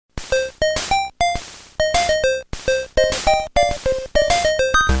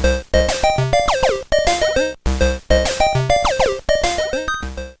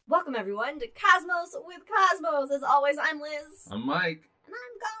As always, I'm Liz. I'm Mike. And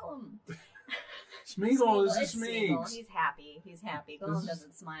I'm Gollum. Smeagol, this is Smeagol. Smeags. He's happy. Gollum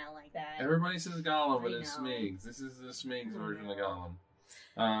doesn't smile like that. Everybody says Gollum, but it's Smeags. This is the Smeags version of Gollum.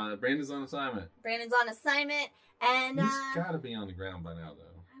 Brandon's on assignment. And he's got to be on the ground by now,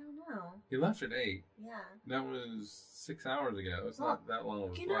 though. I don't know. He left at 8. Yeah. That was 6 hours ago. It's not that long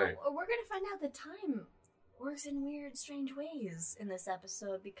of a flight. We're going to find out that time works in weird, strange ways in this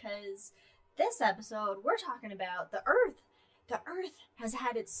episode, because this episode, we're talking about the Earth. The Earth has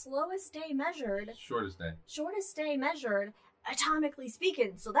had its slowest day measured. Shortest day measured, atomically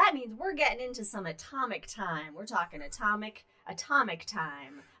speaking. So that means we're getting into some atomic time. We're talking atomic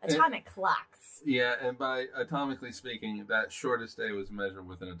time. Atomic clocks. Yeah, and by atomically speaking, that shortest day was measured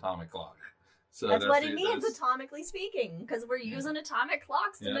with an atomic clock. So that's what it means, atomically speaking, because we're using atomic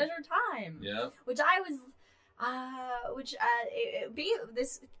clocks to measure time. Yeah.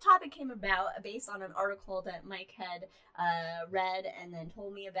 This topic came about based on an article that Mike had read and then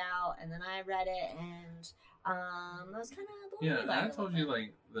told me about, and then I read it, and I was kind of blown away by it. I told you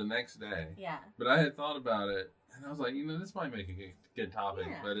like the next day. Yeah. But I had thought about it, and I was like, this might make a good topic,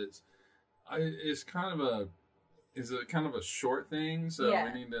 but it's kind of a short thing, so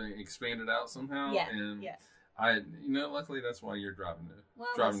we need to expand it out somehow. Yeah. And luckily that's why you're driving to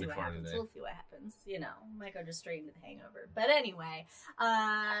far today. We'll see what happens. Might go just straight into the hangover. But anyway,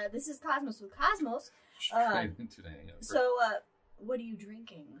 this is Cosmos with Cosmos. Straight into the hangover. So, what are you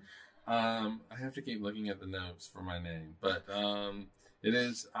drinking? I have to keep looking at the notes for my name, but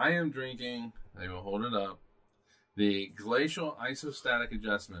I am drinking, I will hold it up, the Glacial Isostatic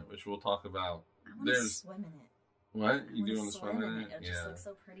Adjustment, which we'll talk about. I want to swim in it. What? You do want to swim in it? It just looks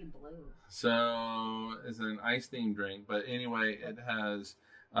so pretty blue. So, it's an ice-themed drink, but anyway, it has,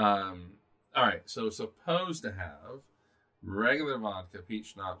 alright, so supposed to have regular vodka,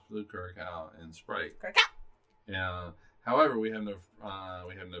 peach schnapps, blue curacao, and Sprite. Yeah. However, we have no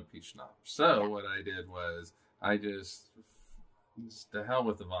peach schnapps. So, what I did was, to hell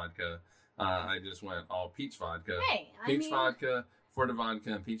with the vodka, I just went all peach vodka. Peach vodka for the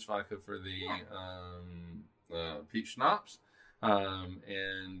vodka, and peach vodka for the, peach schnapps,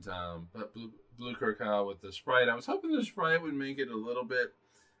 but blue curacao with the Sprite. I was hoping the Sprite would make it a little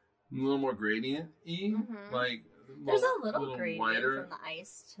more gradient-y, like there's a little gradient whiter from the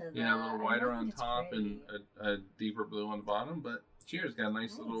ice to the a little whiter on top and a deeper blue on the bottom. But cheers, got a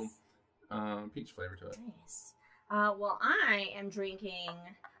nice little peach flavor to it. Nice. Well, I am drinking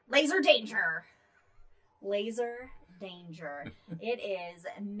Laser Danger. It is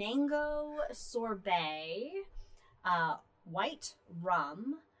mango sorbet, white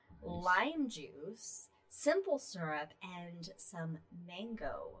rum, lime juice, simple syrup, and some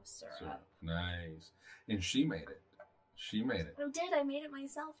mango syrup. Nice. And she made it. I did. I made it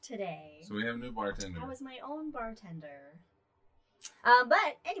myself today. So we have a new bartender. I was my own bartender.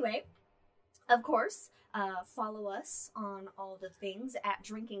 But anyway, of course, follow us on all the things at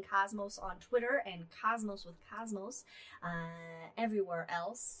Drinking Cosmos on Twitter and Cosmos with Cosmos everywhere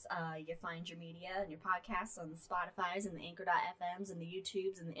else. You find your media and your podcasts on the Spotify's and the Anchor.fm's and the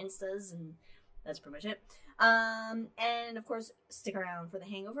YouTubes and the Instas, and that's pretty much it. And of course, stick around for The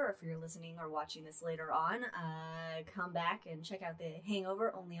Hangover if you're listening or watching this later on. Come back and check out The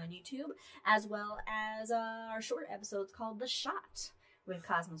Hangover only on YouTube, as well as our short episodes called The Shot with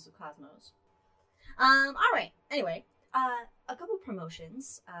Cosmos with Cosmos. All right. Anyway, a couple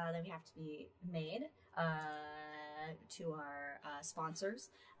promotions that we have to be made to our sponsors.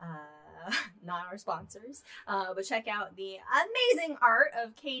 Not our sponsors, but check out the amazing art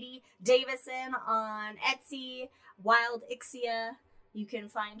of Katie Davison on Etsy, Wild Ixia. You can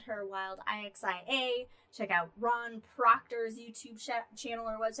find her Wild IXIA. Check out Ron Proctor's YouTube channel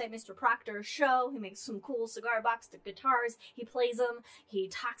or website, Mr. Proctor Show. He makes some cool cigar box guitars. He plays them. He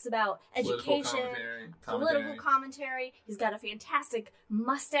talks about education, political commentary. He's got a fantastic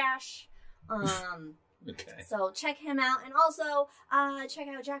mustache. Okay. So check him out. And also check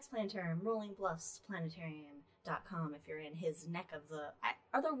out Jack's Planetarium, Rolling Bluffs Planetarium.com if you're in his neck of the...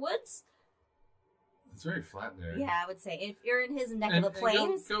 Are there woods? It's very flat there. Yeah, I would say if you're in his neck of the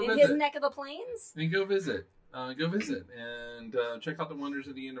plains, and go visit. And check out the wonders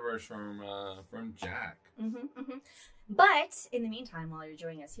of the universe from Jack. But in the meantime, while you're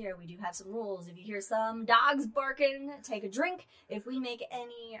joining us here, we do have some rules. If you hear some dogs barking, take a drink. If we make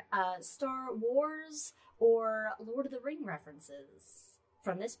any Star Wars or Lord of the Ring references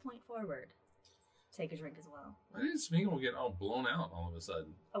from this point forward, take a drink as well. Why did Smeagol get all blown out all of a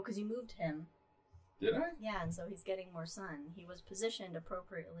sudden? Oh, because you moved him. Did I? Yeah, and so he's getting more sun. He was positioned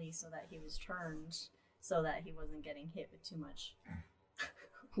appropriately so that he was turned so that he wasn't getting hit with too much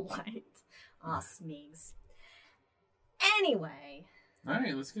light. Aw, Smeags. Anyway. All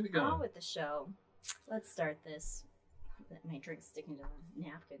right, let's get it going. On with the show. Let's start this. My drink's sticking to the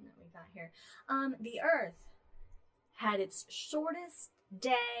napkin that we got here. The Earth had its shortest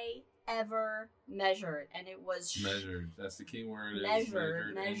day ever measured, and it was measured. That's the key word.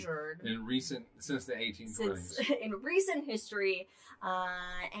 Measured. Since the 1820s. In recent history,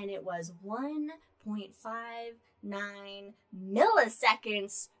 and it was 1.59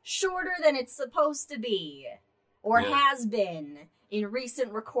 milliseconds shorter than it's supposed to be, or has been in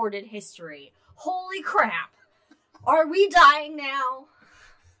recent recorded history. Holy crap! Are we dying now?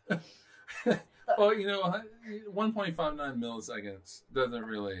 Well, 1.59 milliseconds doesn't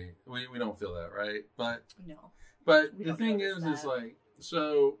really, we don't feel that, right? But no. But the thing is like,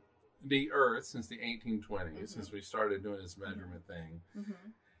 so the Earth, since the 1820s, since we started doing this measurement thing,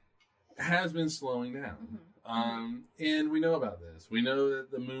 has been slowing down. And we know about this. We know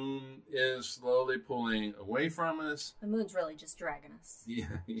that the moon is slowly pulling away from us. The moon's really just dragging us. Yeah.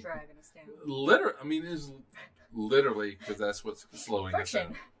 Dragging us down. It's literally, because that's what's slowing us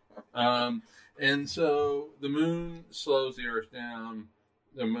down. And so the moon slows the Earth down.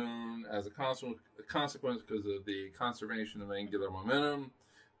 The moon, as a consequence, because of the conservation of angular momentum,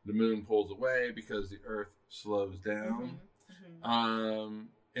 the moon pulls away because the Earth slows down.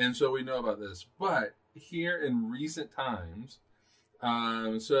 And so we know about this. But here in recent times,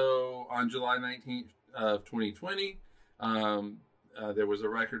 so on July 19th of 2020, there was a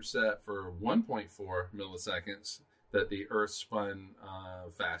record set for 1.4 milliseconds that the Earth spun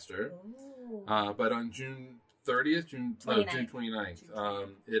faster. But on June 29th,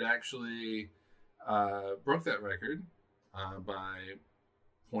 it actually broke that record by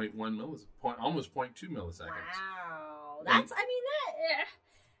 0.1 milliseconds, almost 0.2 milliseconds. Wow. That's,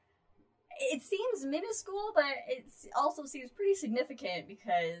 it seems minuscule, but it also seems pretty significant,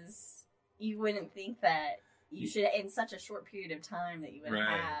 because you wouldn't think that you should, in such a short period of time, that you would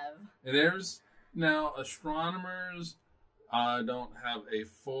have. And there's now astronomers don't have a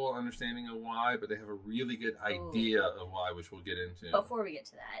full understanding of why, but they have a really good idea of why, which we'll get into. Before we get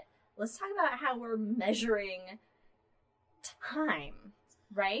to that, let's talk about how we're measuring time,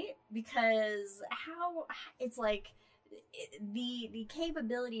 right? Because how it's like the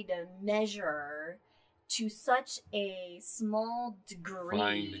capability to measure to such a small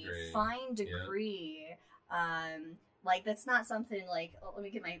fine degree, like that's not something like, oh, let me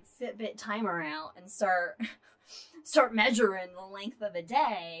get my Fitbit timer out and start measuring the length of a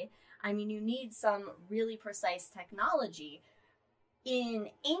day. I mean, you need some really precise technology. In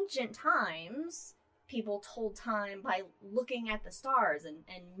ancient times, people told time by looking at the stars and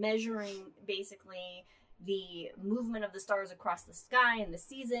measuring basically the movement of the stars across the sky and the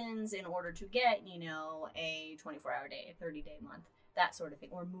seasons in order to get, a 24-hour day, a 30-day month, that sort of thing.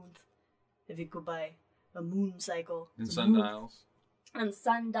 Or month, if you could buy a moon cycle. And sundials. And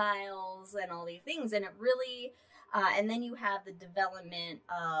sundials and all these things. And it really, and then you have the development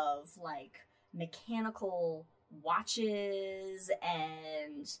of like mechanical watches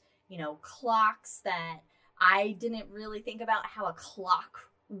and, clocks that I didn't really think about how a clock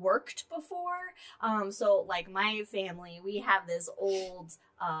worked before. So like my family, we have this old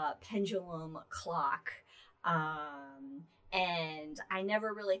pendulum clock. And I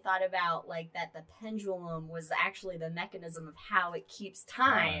never really thought about like that the pendulum was actually the mechanism of how it keeps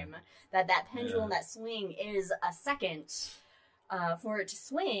time. That pendulum, that swing is a second for it to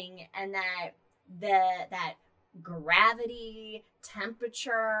swing, and that gravity,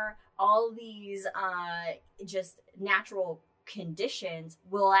 temperature, all these just natural conditions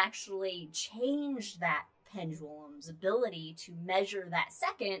will actually change that pendulum's ability to measure that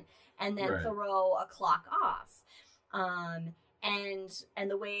second and then throw a clock off. And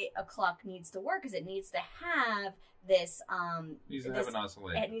the way a clock needs to work is it needs to have this it needs to have an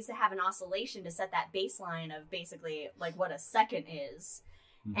oscillation. It needs to have an oscillation to set that baseline of basically like what a second is.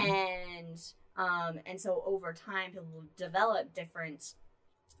 And so over time people will develop different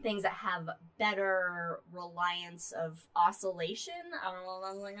things that have better reliance of oscillation. I don't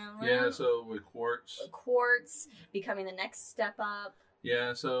know. Yeah, so with quartz becoming the next step up.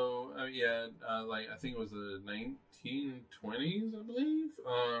 Yeah, so like I think it was the 1920s, I believe.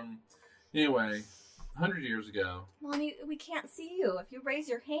 Anyway, 100 years ago. Mommy, we can't see you. If you raise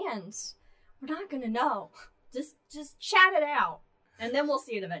your hands, we're not gonna know. Just chat it out, and then we'll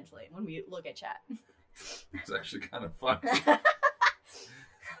see it eventually when we look at chat. It's actually kind of fun.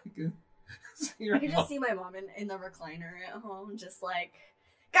 I can just see my mom in the recliner at home, just like,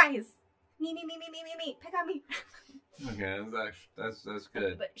 guys, me, pick on me. Okay, that's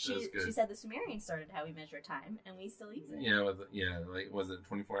good. But she said the Sumerians started how we measure time, and we still use it. Yeah, like was it a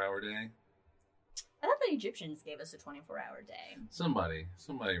 24-hour day? I thought the Egyptians gave us a 24-hour day. Somebody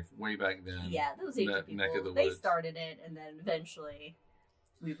way back then. Yeah, those ancient people. Neck of the they woods. started it, and then eventually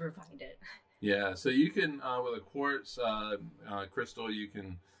we refined it. Yeah, so you can with a quartz crystal, you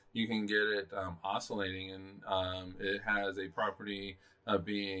can get it oscillating, and it has a property of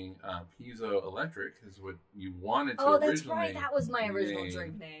being piezoelectric, is what you wanted to originally. Oh, that's right. That was my original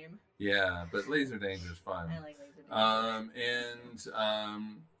drink name. Yeah, but Laser Danger is fun. I like Laser Danger.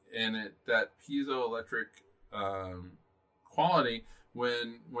 And that piezoelectric quality,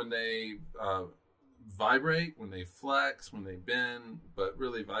 when they vibrate, when they flex, when they bend, but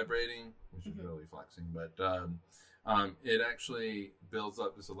really vibrating, which is really flexing, but it actually builds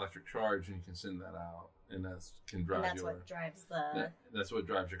up this electric charge, and you can send that out, and that's what drives that's what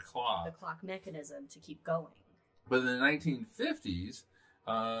drives your clock. The clock mechanism to keep going. But in the 1950s,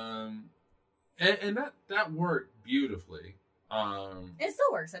 and that worked beautifully. It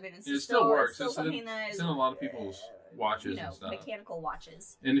still works. I mean, it still works. It's still something that is in a lot of people's watches and stuff. Mechanical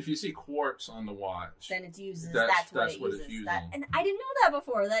watches. And if you see quartz on the watch, then it's used. That's what it uses. It's using. And I didn't know that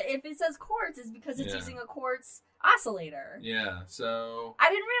before. That if it says quartz, it's because it's using a quartz oscillator. Yeah. So I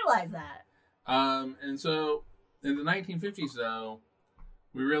didn't realize that. And so in the 1950s, though,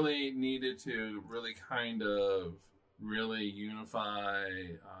 we really needed to kind of unify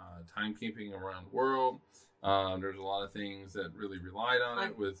timekeeping around the world. There's a lot of things that really relied on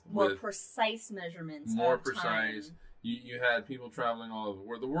it with precise measurements. More precise. Time. You had people traveling all over the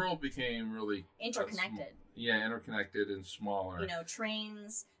world. The world became really interconnected. Interconnected and smaller.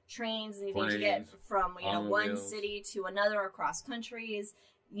 Trains needing to get from one city to another across countries.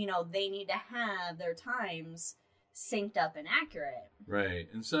 They need to have their times synced up and accurate. Right.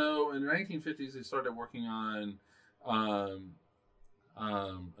 And so in the 1950s, they started working on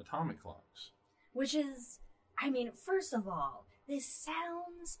atomic clocks. Which is, first of all, this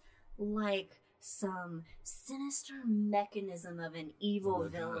sounds like some sinister mechanism of an evil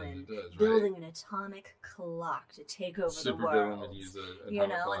villain building an atomic clock to take over the world. Would use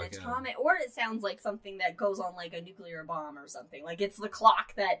an atomic, or it sounds like something that goes on like a nuclear bomb or something. Like it's the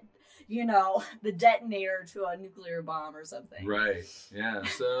clock that, the detonator to a nuclear bomb or something. Right. Yeah.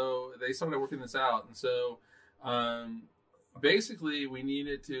 So they started working this out, and so basically we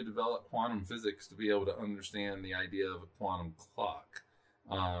needed to develop quantum physics to be able to understand the idea of a quantum clock.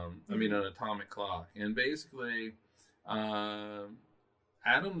 An atomic clock. And basically,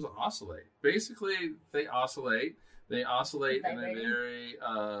 atoms oscillate. Basically, they oscillate. They oscillate in a very,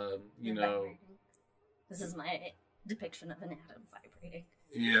 This is my depiction of an atom vibrating.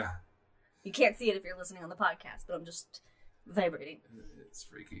 Yeah. You can't see it if you're listening on the podcast, but I'm just vibrating. It's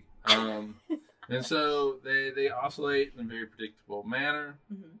freaky. And so they oscillate in a very predictable manner.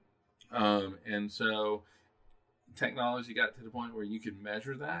 Mm-hmm. And so technology got to the point where you could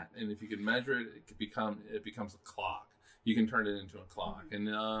measure that, and if you could measure it, it becomes a clock. You can turn it into a clock. Mm-hmm.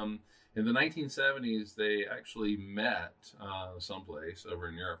 And in the 1970s, they actually met someplace over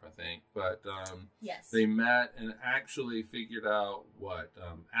in Europe, I think. But yes, they met and actually figured out what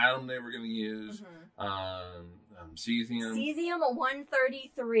atom they were going to use. Mm-hmm. Cesium.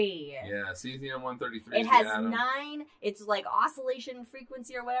 Cesium-133. Yeah, cesium-133. It has 9. It's like oscillation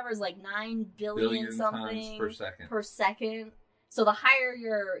frequency or whatever is like 9 billion something times per second. So the higher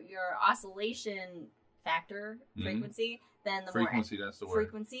your oscillation factor frequency, then the frequency. That's the word.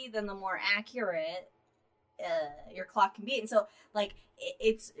 Frequency, then the more accurate your clock can be. And so like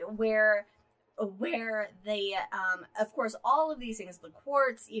it's where they of course all of these things, the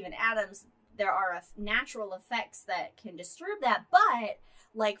quartz, even atoms, there are natural effects that can disturb that, but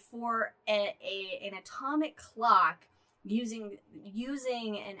like for an atomic clock, using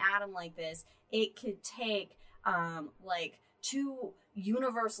an atom like this, it could take like 2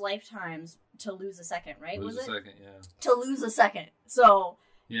 universe lifetimes to lose a second, right? To lose a second. So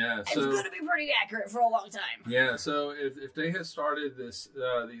yeah, it's going to be pretty accurate for a long time. Yeah, so if they had started these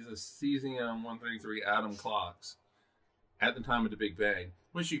cesium-133 atom clocks at the time of the Big Bang,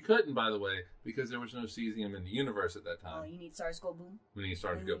 which you couldn't, by the way, because there was no cesium in the universe at that time. Oh, you need stars go boom. We need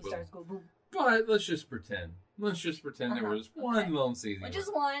stars to go boom. boom. But let's just pretend. There was one lone cesium.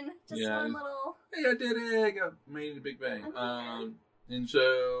 Just one. One little. Hey, I did it. I got made the Big Bang. Okay. And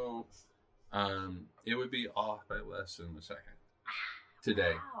so it would be off by less than a second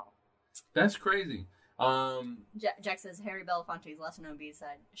today. Wow. That's crazy. Jack says Harry Belafonte's lesser known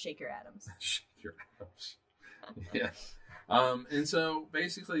B-side, Shake Your Atoms. Shake Your Atoms. Yeah. And so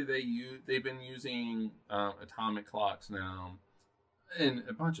basically they've been using atomic clocks now in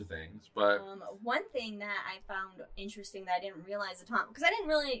a bunch of things, but one thing that I found interesting that I didn't realize because I didn't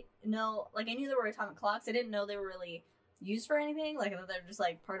really know, like I knew there were atomic clocks, I didn't know they were really used for anything. Like, they're just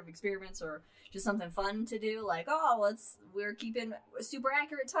like part of experiments or just something fun to do. Like, oh, we're keeping a super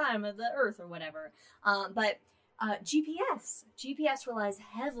accurate time of the Earth or whatever. But GPS relies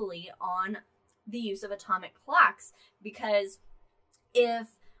heavily on the use of atomic clocks because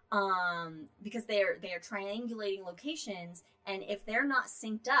because they're triangulating locations, and if they're not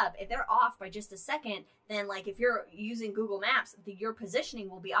synced up, if they're off by just a second, then like if you're using Google Maps, your positioning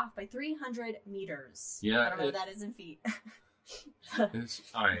will be off by 300 meters. Yeah, I don't know what that is in feet. It's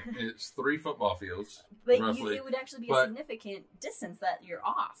all right. It's 3 football fields, but roughly. It would actually be a significant distance that you're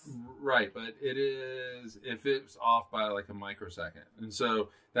off. Right, but it is if it's off by like a microsecond, and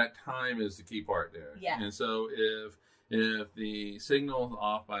so that time is the key part there. Yeah. And so if the signal is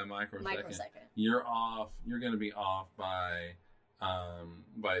off by a microsecond, you're off. You're going to be off by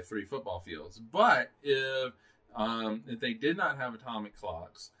 3 football fields. But if they did not have atomic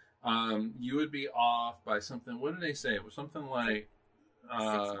clocks, you would be off by something. What did they say? It was something like 6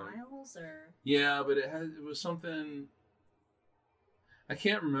 miles, or yeah, but it was something. I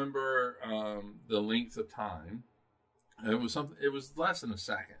can't remember the length of time. It was something. It was less than a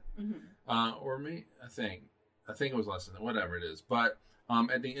second, or me. I think it was less than that, whatever it is. But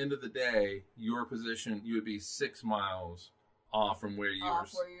at the end of the day, your position, you would be 6 miles off from where you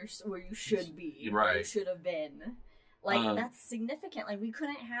where you should be, right? Where you should have been. Like, that's significant. Like, we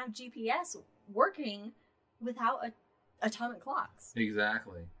couldn't have GPS working without atomic clocks.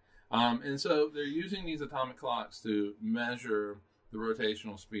 Exactly. And so they're using these atomic clocks to measure the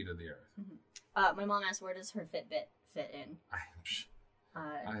rotational speed of the Earth. My mom asked, where does her Fitbit fit in?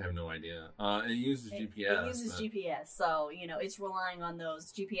 I have no idea. It uses GPS. It uses GPS, so it's relying on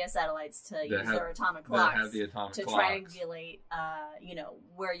those GPS satellites to use their atomic clocks have the atomic to clocks. triangulate,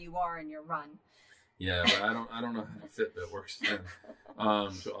 where you are in your run. Yeah, but I don't know how Fitbit works then,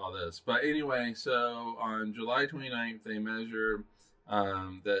 to all this. But anyway, so on July 29th, they measure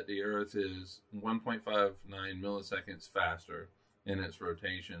that the Earth is 1.59 milliseconds faster in its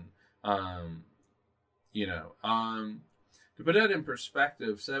rotation. To put that in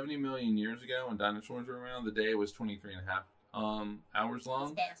perspective, 70 million years ago when dinosaurs were around, the day was 23 and a half hours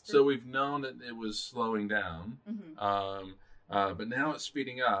long. So we've known that it was slowing down. But now it's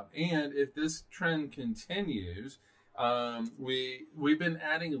speeding up. And if this trend continues, we've been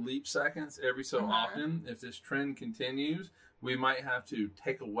adding leap seconds every so often. If this trend continues, we might have to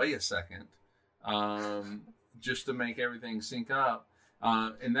take away a second just to make everything sync up.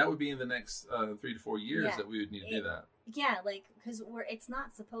 And that would be in the next 3 to 4 years that we would need to do that. Yeah, like, because it's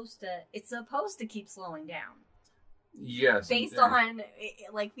supposed to keep slowing down. Yes. Based on,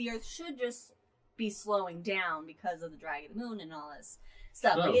 like, the Earth should just be slowing down because of the drag of the moon and all this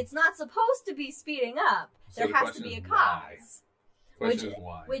stuff. Like, it's not supposed to be speeding up. So there has to be a cause. Question is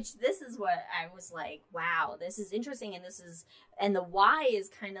why. Which this is what I was like, wow, this is interesting, and the why is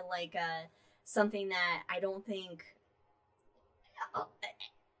kind of like something that I don't think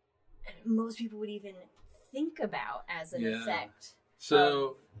most people would even think about as an effect.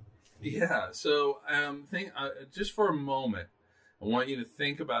 So, just for a moment, I want you to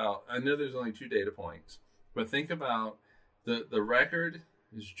think about, I know there's only 2 data points, but think about the record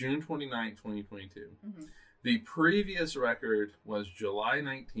is June 29th, 2022. The previous record was July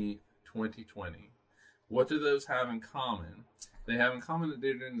 19th, 2020. What do those have in common? They have in common that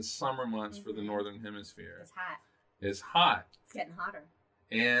they're in the summer months for the Northern Hemisphere. It's hot. It's hot. It's getting hotter.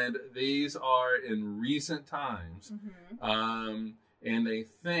 And these are in recent times. And they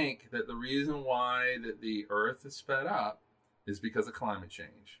think that the reason why that the Earth is sped up is because of climate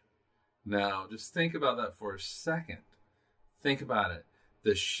change. Now, just think about that for a second. Think about it.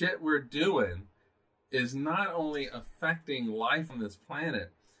 The shit we're doing is not only affecting life on this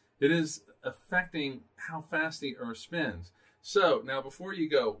planet, it is affecting how fast the Earth spins. So, now before you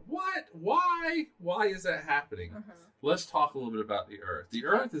go, what? Why? Why is that happening? Let's talk a little bit about the Earth. The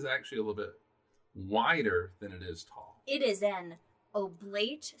Earth is actually a little bit wider than it is tall. It is an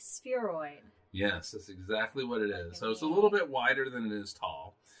oblate spheroid. Yes, that's exactly what it is. So it's a little bit wider than it is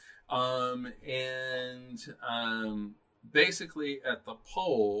tall. Basically at the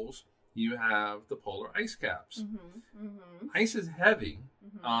poles, you have the polar ice caps. Ice is heavy.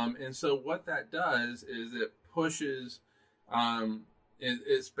 And so what that does is it pushes...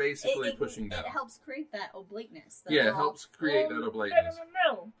 it's basically pushing down. It helps create that oblateness. It helps create that oblateness.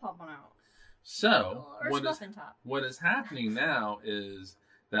 Popping out. So, what is happening now is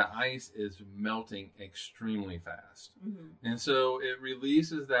that ice is melting extremely fast. And so it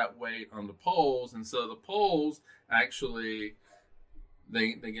releases that weight on the poles. And so the poles actually,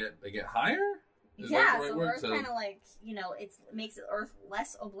 they get higher Is yeah, that the right so word? Earth kind of like, it makes the Earth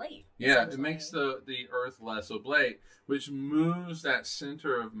less oblate. Yeah, it makes the Earth less oblate, which moves that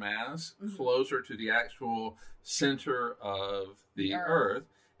center of mass closer to the actual center of the Earth.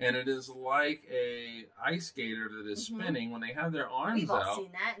 And it is like a ice skater that is spinning when they have their arms We've out. all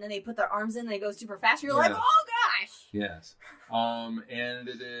seen that, and then they put their arms in and they go super fast. You're like, oh gosh! Yes. And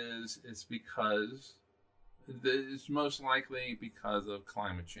it's because, it's most likely because of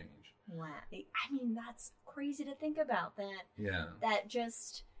climate change. Wow. I mean, that's crazy to think about that. Yeah. That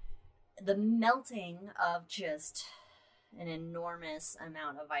just, the melting of just an enormous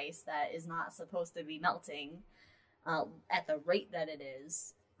amount of ice that is not supposed to be melting at the rate that it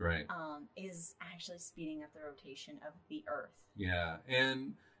is. Right. Is actually speeding up the rotation of the Earth. Yeah.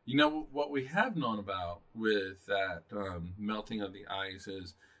 And, what we have known about with that melting of the ice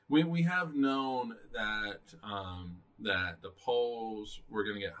is we have known that that the poles were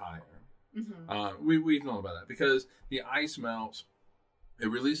going to get higher. We've known about that because the ice melts, it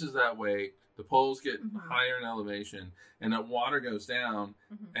releases that weight, the poles get higher in elevation, and the water goes down,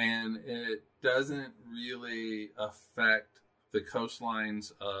 and it doesn't really affect the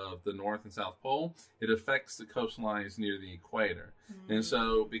coastlines of the North and South Pole. It affects the coastlines near the equator. And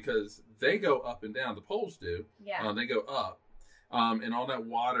so, because they go up and down, the poles do, they go up, and all that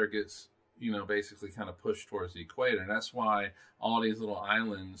water gets, basically kind of pushed towards the equator. And that's why all these little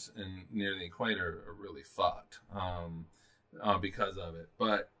islands near the equator are really fucked because of it.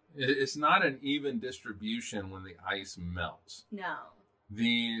 But it's not an even distribution when the ice melts. No.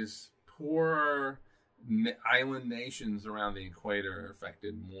 These poor island nations around the equator are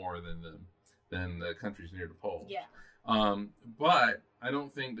affected more than the countries near the pole. Yeah. But I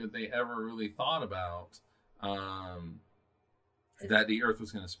don't think that they ever really thought about that the Earth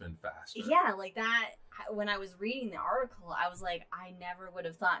was going to spin faster. Yeah, like that. When I was reading the article, I was like, I never would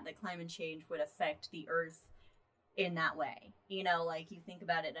have thought that climate change would affect the Earth in that way. Like you think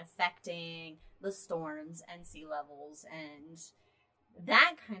about it affecting the storms and sea levels and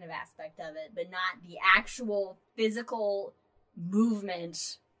that kind of aspect of it, but not the actual physical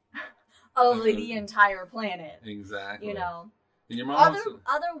movement of the entire planet. Exactly. And your mom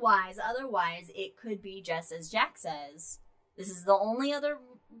otherwise, it could be just as Jack says. This is the only other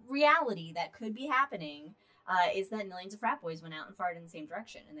reality that could be happening. Is that millions of frat boys went out and farted in the same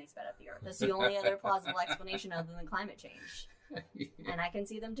direction and they sped up the Earth. That's the only other plausible explanation other than climate change. Yeah. And I can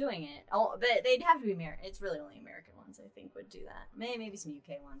see them doing it. Oh, but they'd have to be American. It's really only American ones, I think, would do that. Maybe some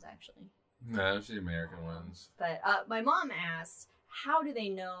UK ones, actually. No, it's the American ones. But my mom asked, how do they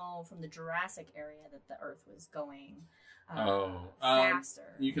know from the Jurassic area that the Earth was going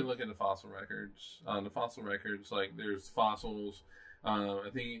faster? You can look at the fossil records. On the fossil records, like there's fossils. I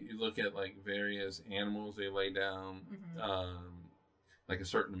think you look at like various animals, they lay down like a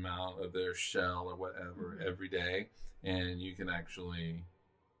certain amount of their shell or whatever every day, and you can actually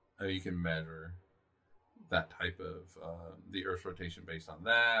you can measure that type of the Earth's rotation based on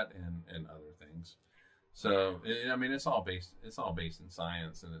that and other things. So it's all based in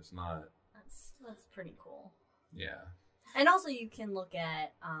science, and it's not. That's pretty cool. Yeah. And also you can look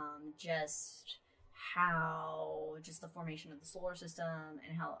at just how the formation of the solar system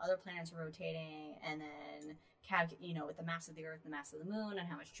and how other planets are rotating, and then with the mass of the Earth, the mass of the Moon, and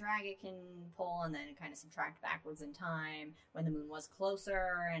how much drag it can pull, and then kind of subtract backwards in time when the Moon was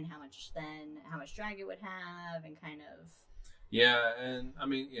closer, and how much drag it would have, and kind of. Yeah, and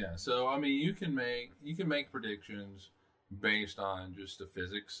so you can make predictions based on just the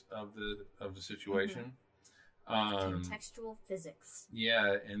physics of the situation. Contextual physics.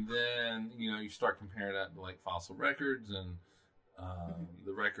 Yeah, and then you start comparing that to like fossil records and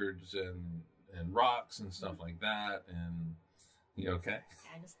the records and rocks and stuff like that. And you okay?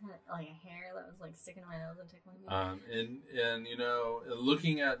 I just had like a hair that was like sticking to my nose and tickling me. And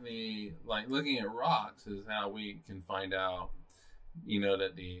looking at rocks is how we can find out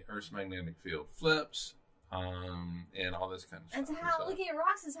that the Earth's magnetic field flips. And all this kind of stuff. And so looking at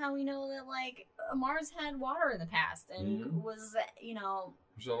rocks is how we know that like Mars had water in the past and was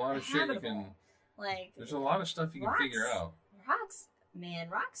there's a lot of habitable. shit you can there's a like lot of stuff you can figure out.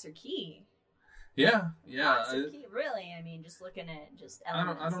 Rocks are key. Yeah. Rocks are key, really. Just looking at just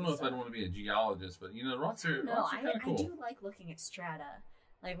elements. I don't know if I'd want to be a geologist, but rocks are kind of cool. I do like looking at strata.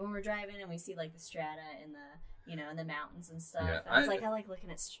 Like when we're driving and we see like the strata in the in the mountains and stuff. Yeah, I like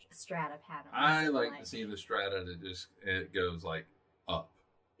looking at strata patterns. I like to see the strata that it goes like up.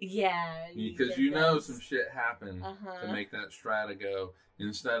 Yeah. Because some shit happened to make that strata go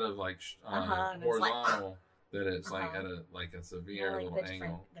instead of like horizontal. That it's like at a severe little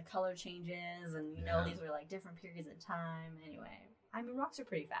angle. The color changes, and these are like different periods of time. Anyway. I mean, rocks are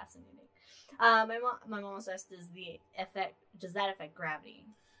pretty fascinating. My mom also asked, does that affect gravity?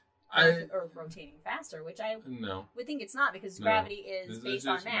 Or rotating faster, which I would think it's not, because gravity is based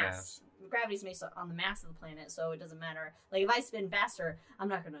on mass. Gravity is based on the mass of the planet, so it doesn't matter. Like, if I spin faster, I'm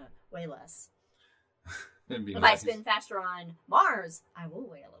not going to weigh less. If I spin faster on Mars, I will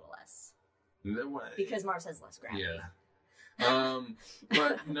weigh a little less. Because Mars has less gravity. Yeah.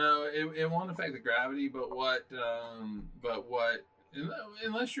 But no, it won't affect the gravity, but what,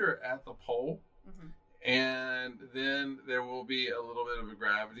 unless you're at the pole, and then there will be a little bit of a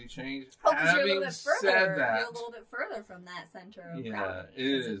gravity change. Oh, because you're a little bit further. You're a little bit further from that center of gravity. Yeah, it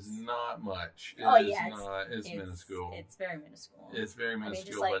is not much. It's minuscule. It's very minuscule. It's very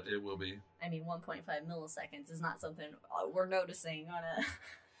minuscule, but it will be. I mean, 1.5 milliseconds is not something we're noticing on a...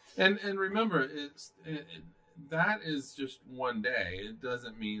 And remember, that is just one day. It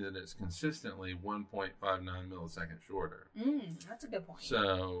doesn't mean that it's consistently 1.59 milliseconds shorter. That's a good point.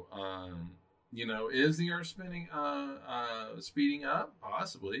 So, is the Earth spinning, speeding up?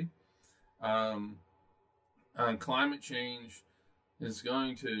 Possibly. Climate change is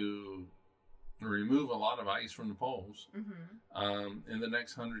going to remove a lot of ice from the poles in the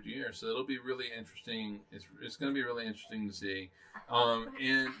next 100 years. So it'll be really interesting. It's going to be really interesting to see.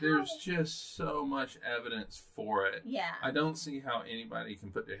 And there's just so much evidence for it. Yeah. I don't see how anybody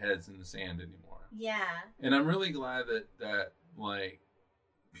can put their heads in the sand anymore. Yeah. And I'm really glad that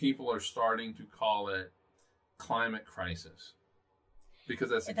people are starting to call it climate crisis, because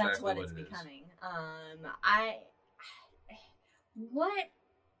that's exactly what it's becoming. How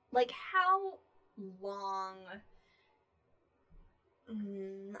long? I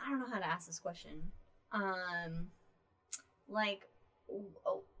don't know how to ask this question. At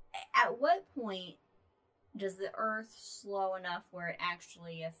what point does the Earth slow enough where it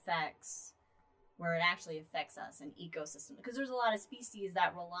actually affects us and ecosystem? Because there's a lot of species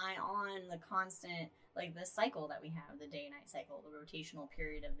that rely on the constant, the cycle that we have, the day and night cycle, the rotational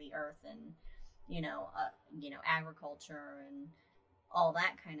period of the Earth, and agriculture and all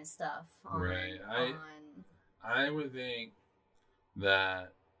that kind of stuff. Right. I would think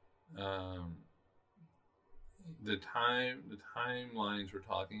that the timelines we're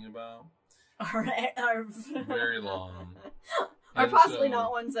talking about are very long. Are possibly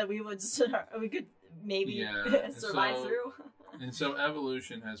not ones that we could maybe survive through. And so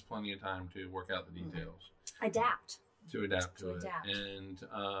evolution has plenty of time to work out the details. Adapt to it. And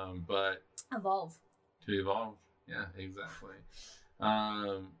but evolve. To evolve. Yeah, exactly.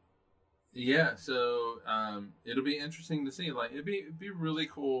 So it'll be interesting to see. It'd be really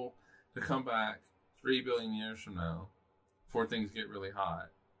cool to come back 3 billion years from now before things get really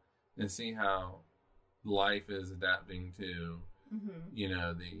hot and see how life is adapting to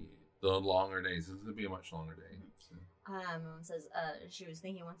the longer days. This would be a much longer day. So. Mom says she was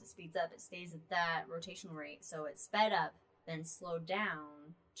thinking once it speeds up, it stays at that rotational rate. So it sped up, then slowed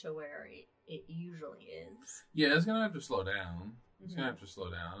down to where it usually is. Yeah, it's gonna have to slow down. It's gonna have to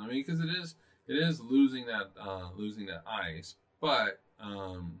slow down. I mean, because it is losing that ice, but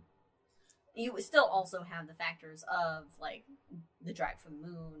you still also have the factors of the drag from the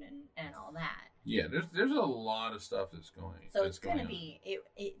moon and all that. Yeah, there's a lot of stuff that's going. So it's going to be.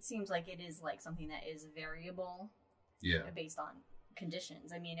 It seems like it is something that is variable. Yeah. Based on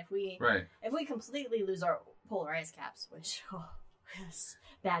conditions. I mean, if we completely lose our polar ice caps, which yes,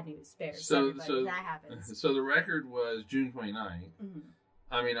 bad news bears everybody. So that happens. So the record was June 29th.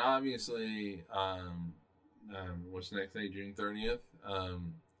 I mean, obviously, what's the next day? June 30th.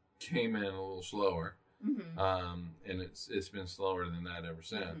 Came in a little slower, and it's been slower than that ever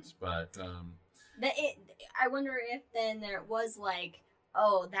since. But I wonder if then there was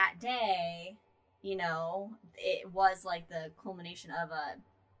that day, it was the culmination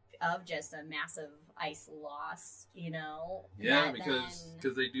of just a massive ice loss, Yeah,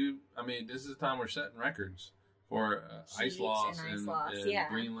 because they do. I mean, this is the time we're setting records for ice loss in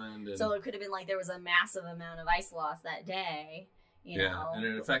Greenland. And so it could have been there was a massive amount of ice loss that day. And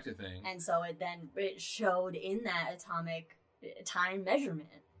it affected things. And so it showed in that atomic time measurement.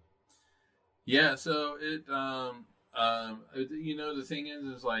 Yeah, so it the thing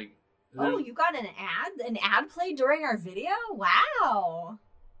is oh, you got an ad played during our video? Wow.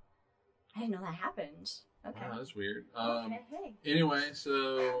 I didn't know that happened. Okay. Wow, that's weird. Okay. Anyway,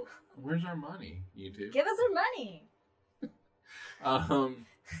 so where's our money, YouTube? Give us our money.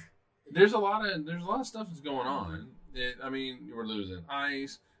 There's a lot of stuff that's going on. We're losing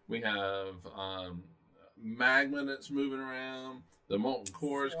ice. We have magma that's moving around. The molten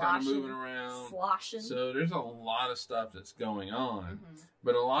core is kind of moving around. Sloshing. So there's a lot of stuff that's going on.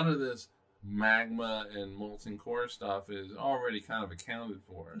 But a lot of this magma and molten core stuff is already kind of accounted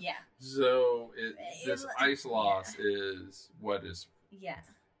for. Yeah. So this ice loss is what is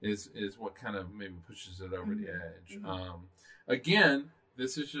what kind of maybe pushes it over the edge. Again,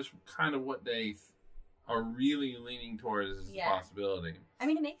 this is just kind of what they are really leaning towards as a possibility. I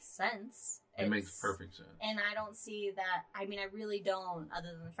mean, it makes sense. It makes perfect sense. And I don't see that. I mean, I really don't,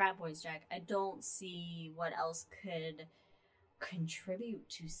 other than the frat boys, Jack, I don't see what else could contribute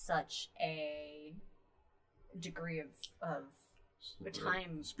to such a degree of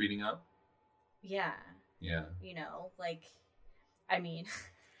time. Speeding up? Yeah. Yeah. You know, like, I mean...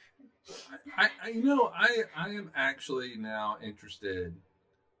 I am actually now interested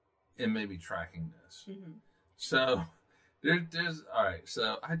in maybe tracking this. So... There's all right.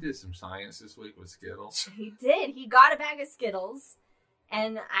 So I did some science this week with Skittles. He did. He got a bag of Skittles,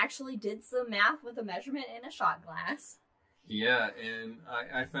 and actually did some math with a measurement in a shot glass. Yeah, and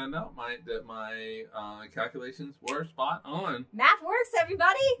I found out that my calculations were spot on. Math works,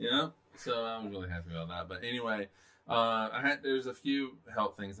 everybody. Yeah. So I was really happy about that. But anyway, there's a few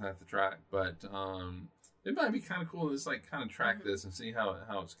health things I have to track, but it might be kind of cool to just like kind of track this and see how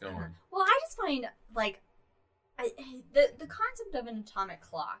it's going. Well, I just find like. The concept of an atomic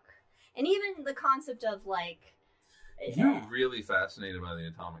clock, and even the concept of like, you're really fascinated by the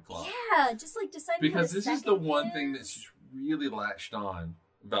atomic clock. Yeah, just like deciding because this is the one thing that's really latched on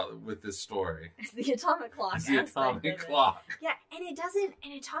with this story. It's the atomic clock. It's the atomic clock. Yeah, and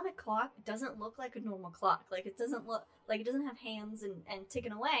an atomic clock doesn't look like a normal clock. Like it doesn't have hands and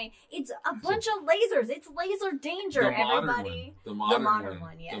ticking away. It's a bunch of lasers. It's laser danger. The modern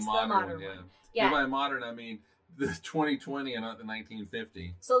one. Yes, the modern one. Yeah. And by modern, I mean the 2020 and not the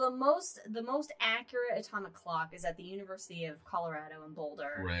 1950. So the most accurate atomic clock is at the University of Colorado in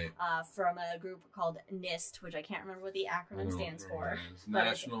Boulder, right? From a group called NIST, which I can't remember what the acronym stands for.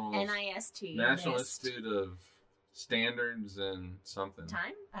 National NIST. National Institute of Standards and something.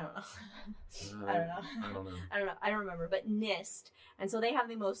 Time? I don't know. I don't remember. But NIST, and so they have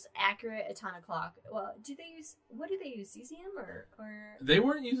the most accurate atomic clock. Well, what do they use? Cesium or? They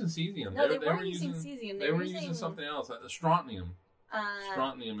weren't using cesium. No, they weren't using cesium. They were using something else. Strontium.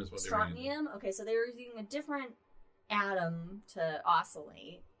 Strontium is what they were using. Strontium. Okay, so they were using a different atom to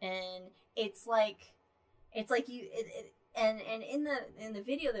oscillate, and it's like you. And in the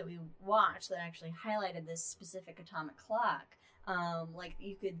video that we watched that actually highlighted this specific atomic clock, like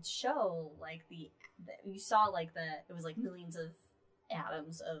you could show like you saw like it was like millions of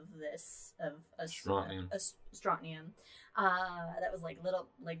atoms of this strontium. Strontium that was like lit up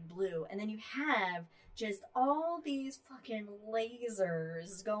like blue, and then you have just all these fucking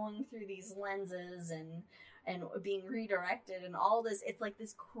lasers going through these lenses and being redirected and all this. It's like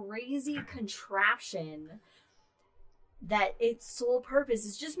this crazy contraption that its sole purpose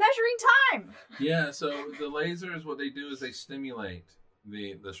is just measuring time. Yeah, so the lasers, what they do is they stimulate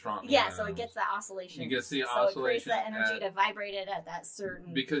the strontium. Yeah, so it gets that oscillation. It gets the oscillation. oscillation. So it creates that energy to vibrate it at that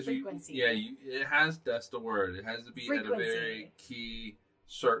certain frequency. It has, that's the word. It has to be at a very key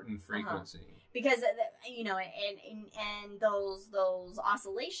certain frequency. Because, and those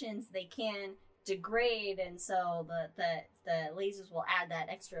oscillations, they can degrade, and so the lasers will add that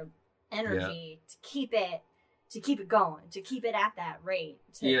extra energy to keep it going, to keep it at that rate,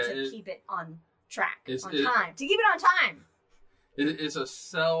 to keep it on track, time, to keep it on time. It's a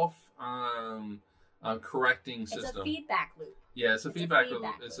self correcting system. It's a feedback loop. Yeah, it's a feedback loop.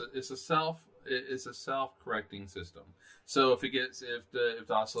 It's a self correcting system. So if the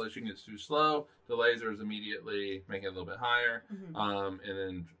oscillation gets too slow, the lasers immediately make it a little bit higher, and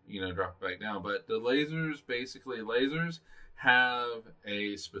then drop it back down. But the lasers have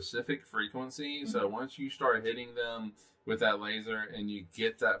a specific frequency. So once you start hitting them with that laser and you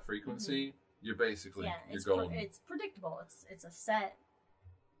get that frequency, you're basically you're golden. It's predictable. It's a set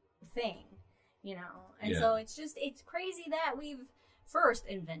thing, And so it's crazy that we've first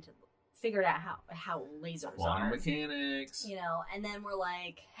figured out how lasers quantum are. mechanics. And then we're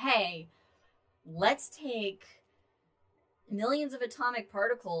like, hey, let's take millions of atomic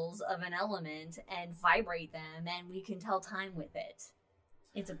particles of an element and vibrate them, and we can tell time with it.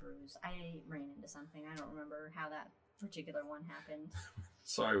 It's a bruise. I ran into something. I don't remember how that particular one happened.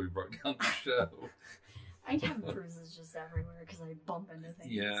 Sorry we broke down the show. I have bruises just everywhere because I bump into things.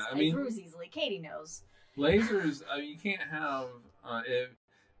 Yeah, I bruise easily. Katie knows. Lasers, you can't have...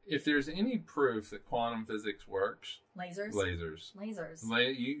 If there's any proof that quantum physics works... Lasers.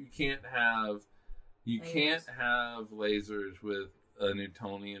 You can't have... can't have lasers with a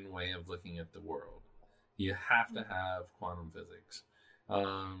Newtonian way of looking at the world. You have to have quantum physics.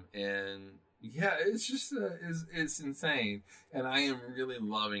 And Yeah, it's just it's insane, and I am really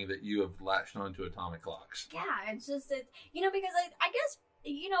loving that you have latched onto atomic clocks. Yeah, it's just because I guess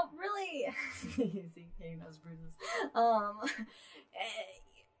really see those bruises. I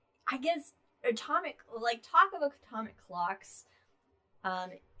guess talk of atomic clocks.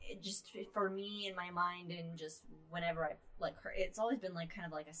 Just for me in my mind, and just whenever I it's always been kind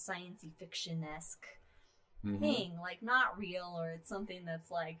of like a science fiction-esque thing, not real, or it's something that's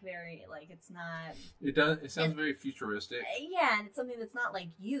very it's not. It sounds very futuristic. Yeah, and it's something that's not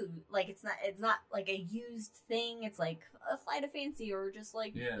it's not like a used thing. It's like a flight of fancy, or just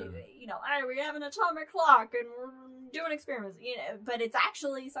we have an atomic clock and we're doing experiments. But it's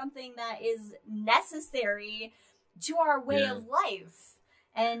actually something that is necessary to our way of life,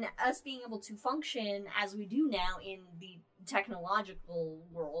 and us being able to function as we do now in the technological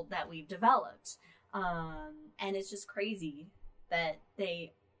world that we've developed. And it's just crazy that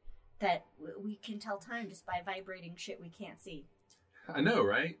we can tell time just by vibrating shit we can't see. I know,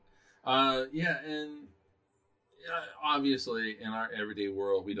 right? Yeah, and obviously in our everyday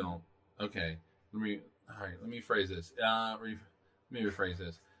world we don't. Okay, let me phrase this. Let me rephrase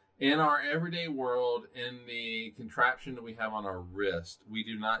this. In our everyday world, in the contraption that we have on our wrist, we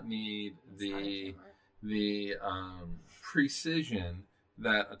do not need the precision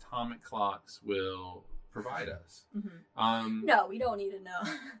that atomic clocks will provide us. Mm-hmm. No, we don't need to know.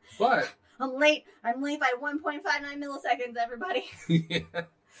 But I'm late by 1.59 milliseconds, everybody. Yeah.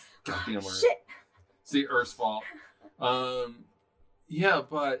 Goddamn Earth. Shit. It's the Earth's fault. Yeah,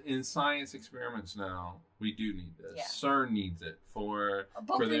 but in science experiments now, we do need this. Yeah. CERN needs it for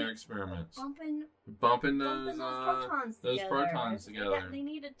their experiments. Bumping those protons together. Yeah, they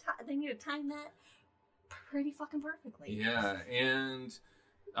need to time that pretty fucking perfectly. Yeah, and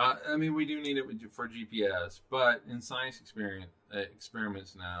we do need it for GPS, but in science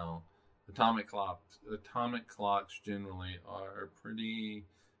experiments now, atomic clocks generally are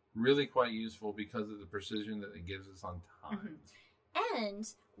really quite useful because of the precision that it gives us on time. Mm-hmm. And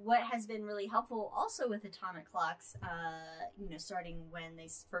what has been really helpful also with atomic clocks, starting when they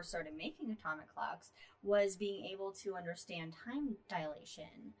first started making atomic clocks, was being able to understand time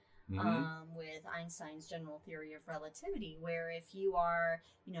dilation. With Einstein's general theory of relativity, where if you are,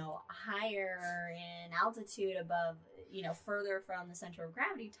 higher in altitude above, further from the center of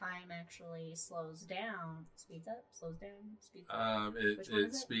gravity, time actually slows down, speeds up, slows down, speeds up. It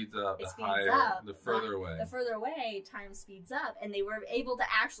speeds up. The further away. The further away, time speeds up, and they were able to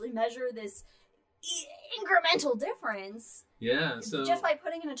actually measure this incremental difference. Yeah, so just by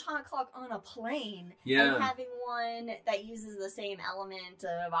putting an atomic clock on a plane and having one that uses the same element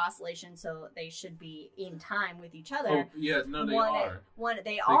of oscillation, so they should be in time with each other. Oh, yeah, no, they are.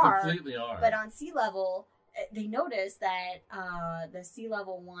 They completely are. But on sea level, they noticed that the sea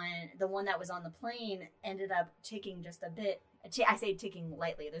level one, the one that was on the plane, ended up ticking just a bit. I say ticking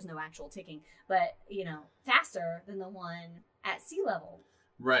lightly. There's no actual ticking, but faster than the one at sea level.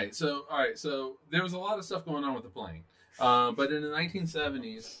 Right. So, all right. So there was a lot of stuff going on with the plane, but in the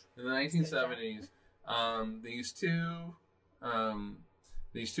 1970s,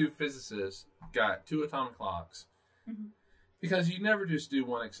 these two physicists got two atomic clocks, because you never just do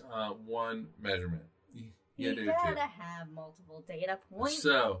one measurement. You gotta have multiple data points.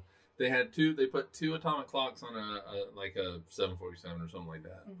 So they put two atomic clocks on a 747 or something like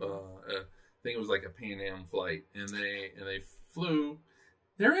that. I think it was like a Pan Am flight, and they flew.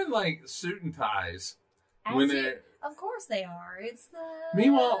 They're in suit and ties Of course they are. It's the.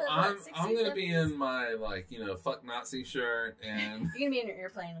 Meanwhile, I'm gonna be in my fuck Nazi shirt, and you're gonna be in your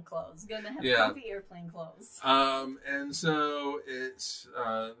airplane clothes. You're gonna have comfy airplane clothes. And so it's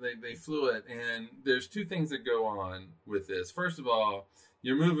they flew it, and there's two things that go on with this. First of all,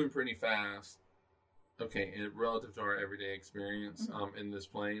 you're moving pretty fast. Okay, relative to our everyday experience, in this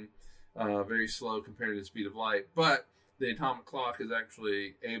plane, very slow compared to the speed of light, but the atomic clock is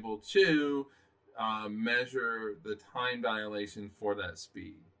actually able to measure the time dilation for that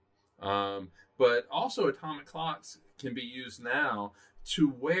speed. But also atomic clocks can be used now to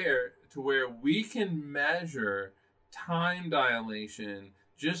where we can measure time dilation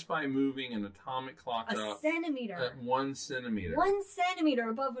just by moving an atomic clock up centimeter. At 1 centimeter. 1 centimeter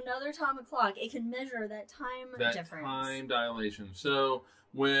above another atomic clock, it can measure that time difference. Time dilation. So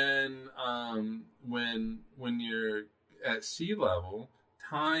when you're at sea level,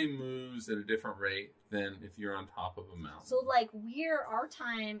 time moves at a different rate than if you're on top of a mountain. So our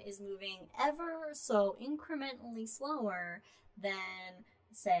time is moving ever so incrementally slower than,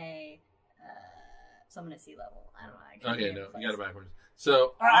 say, someone at sea level. I don't know. Okay, no, you got it backwards.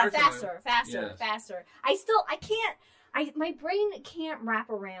 So faster. I my brain can't wrap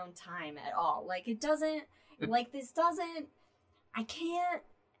around time at all. Like, it doesn't, like, this doesn't, I can't,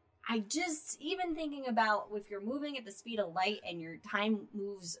 I just, even thinking about if you're moving at the speed of light and your time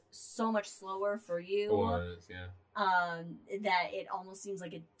moves so much slower for you, that it almost seems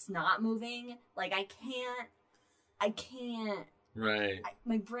like it's not moving. Like, I can't. Right.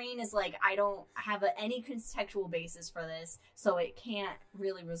 My brain is like, I don't have any contextual basis for this, so it can't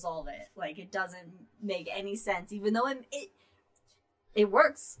really resolve it. Like, it doesn't make any sense, even though it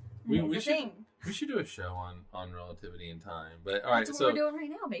works. We should do a show on relativity and time. But all right, that's what we're doing right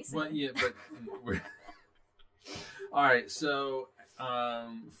now, basically. Well, yeah, but we're all right. So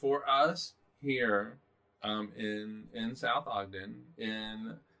for us here in South Ogden,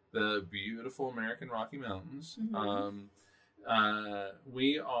 in the beautiful American Rocky Mountains,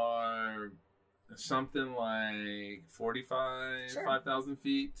 we are something like 5,000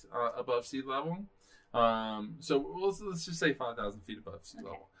 feet above sea level. So let's just say 5,000 feet above sea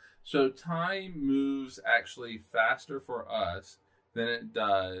level. So time moves actually faster for us than it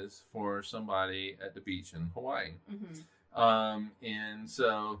does for somebody at the beach in Hawaii. And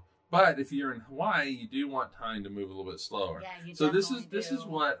so, but if you're in Hawaii, you do want time to move a little bit slower. Yeah, you so this is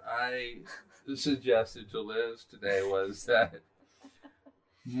what I suggested to Liz today, was that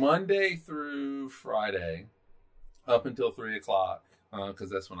Monday through Friday, up until 3 o'clock, because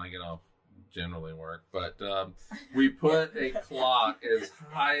that's when I get off generally work, but we put a clock as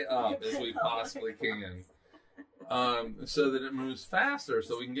high up as we possibly can, so that it moves faster,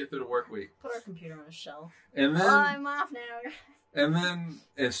 so we can get through the work week. Put our computer on a shelf. And then I'm off now. And then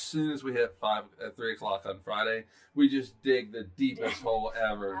as soon as we hit 3 o'clock on Friday, we just dig the deepest hole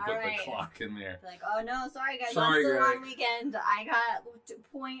ever and put the clock in there. Like, oh no, sorry guys, it's a long weekend. I got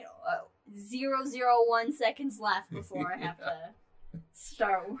 0.001 seconds left before I have to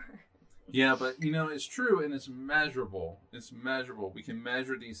start work. Yeah, but you know, it's true and it's measurable. It's measurable. We can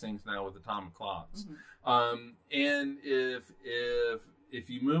measure these things now with atomic clocks. And if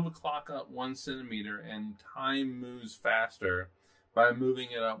you move a clock up 1 centimeter and time moves faster by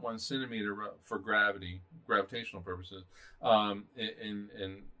moving it up 1 centimeter for gravitational purposes, and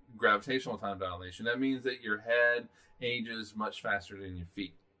gravitational time dilation, that means that your head ages much faster than your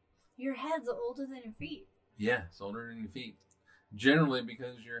feet. Your head's older than your feet. Yeah, it's older than your feet. Generally,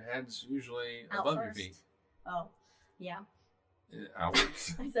 because your head's usually out above first. Your feet. Oh, yeah.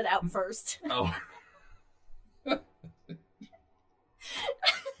 Outwards. I said out first. Oh. How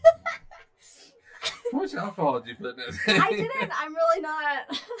much alcohol did you put in it? I didn't. I'm really not.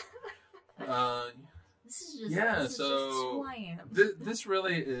 This is just just who I am. This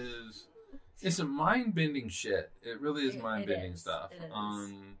really is. It's a mind-bending shit. It really is mind-bending stuff. It is.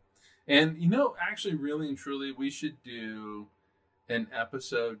 And you know, actually, really and truly, we should do an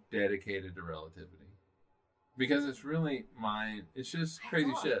episode dedicated to relativity, because it's really it's just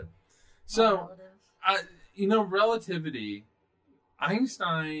crazy shit. So, relativity,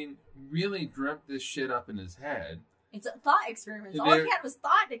 Einstein really dreamt this shit up in his head. It's a thought experiments. All he had was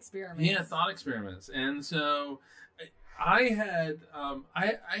thought experiments. Yeah, thought experiments. And so I had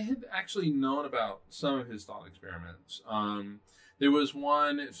actually known about some of his thought experiments. There was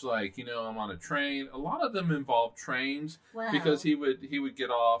one, it's like, I'm on a train. A lot of them involve trains. Wow. Because he would get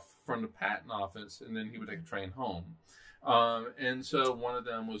off from the patent office and then he would take a train home. And so one of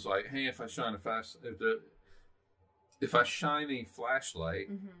them was like, hey, if I shine a flashlight,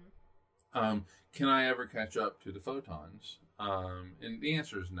 can I ever catch up to the photons? And the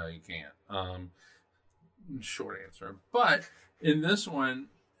answer is no, you can't. Short answer. But in this one,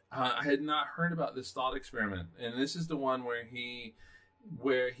 I had not heard about this thought experiment, and this is the one where he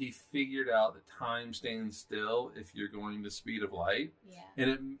figured out that time stands still if you're going the speed of light. Yeah.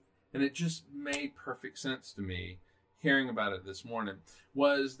 And it just made perfect sense to me hearing about it this morning.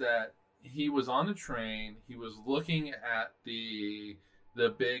 Was that he was on a train, he was looking at the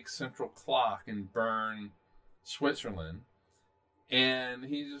big central clock in Bern, Switzerland, and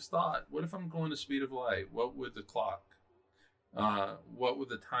he just thought, what if I'm going the speed of light? What would the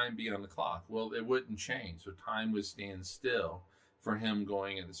time be on the clock? Well, it wouldn't change. So time would stand still for him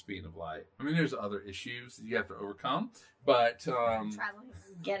going at the speed of light. I mean, there's other issues that you have to overcome, but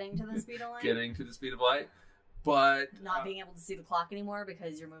getting to the speed of light. Getting to the speed of light, but not being able to see the clock anymore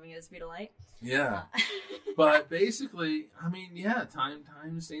because you're moving at the speed of light. Yeah, but basically, I mean, yeah,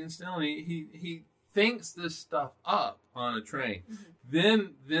 time stands still, and he thinks this stuff up on a train.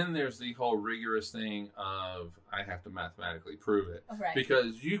 Then there's the whole rigorous thing of I have to mathematically prove it,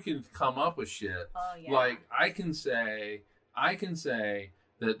 because you can come up with shit. Oh, yeah. Like I can say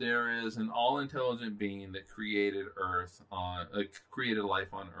that there is an all-intelligent being that created created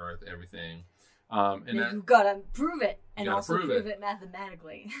life on Earth, everything, And you gotta prove it, and also prove prove it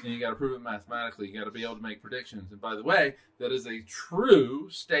mathematically. And you gotta prove it mathematically. You gotta be able to make predictions. And by the way, that is a true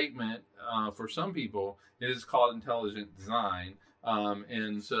statement for some people. It is called intelligent design.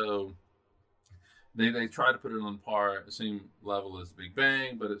 And so they try to put it on par, the same level as the Big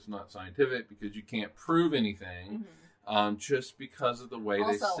Bang, but it's not scientific because you can't prove anything just because of the way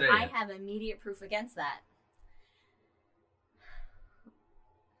they say it. Also, I have immediate proof against that.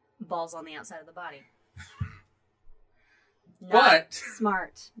 Balls on the outside of the body. Not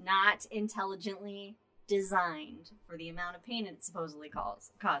smart, not intelligently designed for the amount of pain it supposedly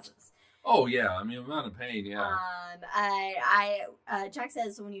causes. Oh yeah, I mean amount of pain, yeah. Jack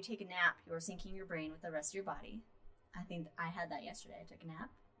says when you take a nap, you're syncing your brain with the rest of your body. I think I had that yesterday. I took a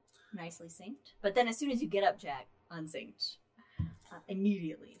nap, nicely synced. But then as soon as you get up, Jack, unsynced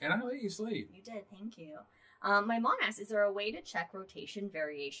immediately. And I let you sleep. You did, thank you. My mom asked, is there a way to check rotation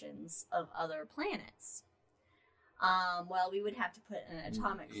variations of other planets? Well, we would have to put an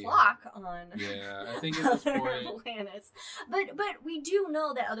atomic clock on I think at this point planets. But we do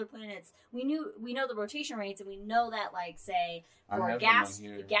know that other planets, we know the rotation rates, and we know that, like, say, for gas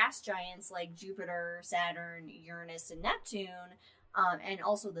giants like Jupiter, Saturn, Uranus, and Neptune, and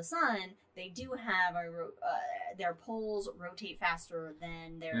also the sun, they do have their poles rotate faster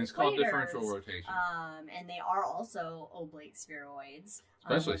than their and it's equators. Called differential rotation. And they are also oblate spheroids.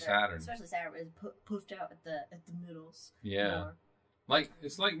 Especially Saturn. Especially Saturn is puffed out at the middles. Yeah.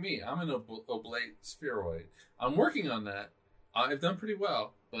 It's like me. I'm an oblate spheroid. I'm working on that. I've done pretty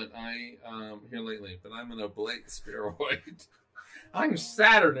well, but here lately. But I'm an oblate spheroid. I'm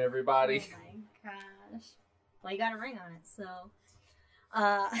Saturn, everybody. Oh my gosh. Well, you got a ring on it, so.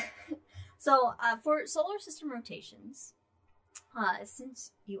 For solar system rotations,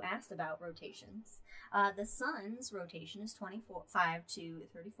 since you asked about rotations, the sun's rotation is 25 to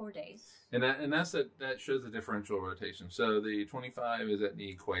 34 days. And that shows the differential rotation. So the 25 is at the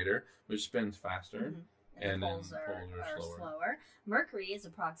equator, which spins faster. And then poles are slower. Mercury is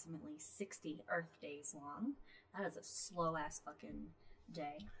approximately 60 Earth days long. That is a slow ass fucking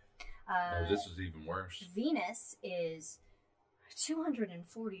day. This is even worse. Venus is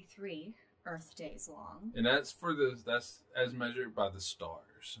 243 Earth days long. And that's as measured by the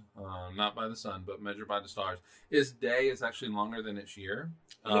stars. Not by the sun, but measured by the stars. Its day is actually longer than its year.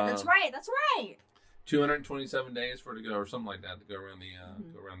 Yeah, that's right. 227 days for it to go, or something like that, to go around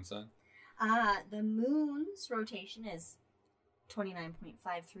the sun. The moon's rotation is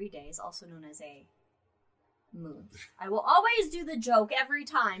 29.53 days, also known as a moon. I will always do the joke every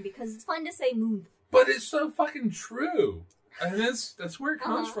time because it's fun to say moon. But it's so fucking true. And that's where it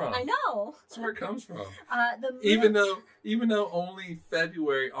comes from. I know. That's where it comes from. The moon... even though only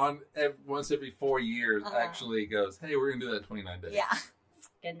February once every 4 years actually goes, hey, we're gonna do that 29 days. Yeah,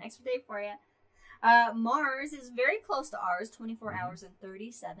 get an extra day for you. Mars is very close to ours, 24 hours and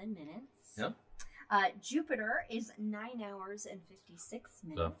 37 minutes. Yep. Jupiter is 9 hours and 56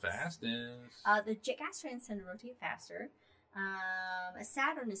 minutes. The fastest. The gas giants tend to rotate faster.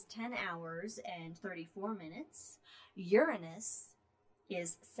 Saturn is 10 hours and 34 minutes. Uranus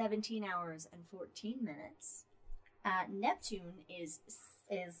is 17 hours and 14 minutes. Neptune is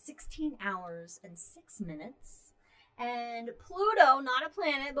 16 hours and 6 minutes. And Pluto, not a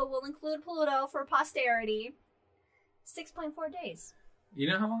planet, but we'll include Pluto for posterity, 6.4 days. You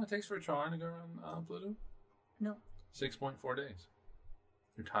know how long it takes for a trine to go around Pluto? No. 6.4 days.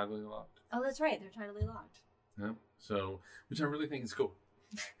 They're tidally locked. Oh, that's right. They're tidally locked. Yeah. So, which I really think is cool.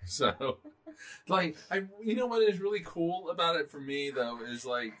 So, like, you know what is really cool about it for me, though, is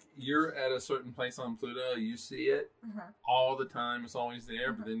like, you're at a certain place on Pluto, you see it all the time, it's always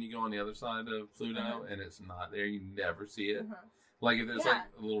there, but then you go on the other side of Pluto, and it's not there, you never see it. Like, if there's, like,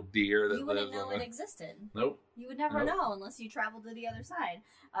 a little deer that lives on it. You wouldn't know it existed. Nope. You would never know unless you traveled to the other side.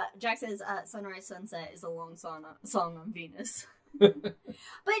 Jack says, Sunrise Sunset is a long song on Venus. But,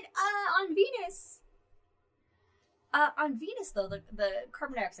 on Venus... on Venus, though, the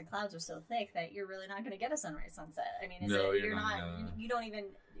carbon dioxide clouds are so thick that you're really not going to get a sunrise sunset. I mean, you're not. You don't even.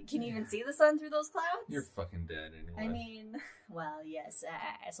 Can you even see the sun through those clouds? You're fucking dead anyway. I mean, well, yes,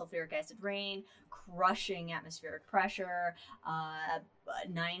 sulfuric acid rain, crushing atmospheric pressure,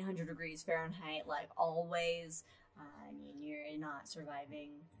 900 degrees Fahrenheit, like always. I mean, you're not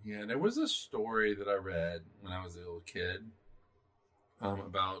surviving. Yeah, there was a story that I read when I was a little kid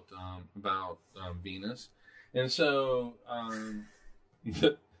about Venus. And so,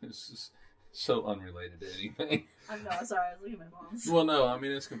 it's just so unrelated to anything. I'm sorry, I was looking at my mom's. Well, no, I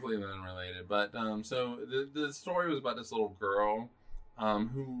mean, it's completely unrelated. But, so the story was about this little girl,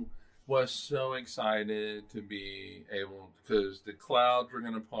 who was so excited to be able, because the clouds were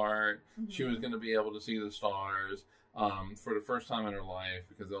going to part. She was going to be able to see the stars for the first time in her life,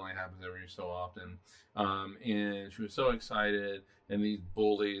 because it only happens every so often. And she was so excited, and these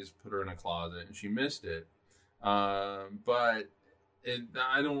bullies put her in a closet, and she missed it. But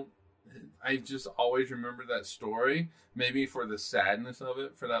I just always remember that story, maybe for the sadness of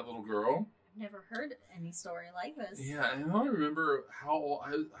it for that little girl. Never heard any story like this. Yeah, and I don't remember how old,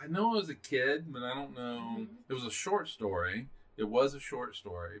 I know I was a kid, but I don't know. It was a short story. It was a short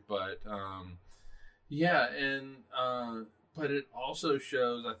story, but yeah, and but it also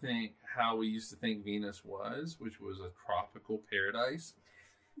shows, I think, how we used to think Venus was, which was a tropical paradise.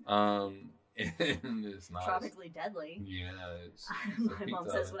 And it's not tropically deadly. Yeah, it's my mom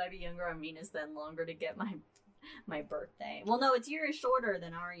says, would I be younger on Venus then longer to get my birthday? Well, no, it's years shorter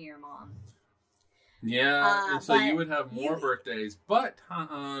than our year, Mom. Yeah, and so you would have more birthdays, but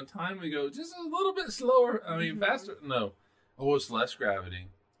time would go just a little bit slower. I mean, faster. No, it's less gravity.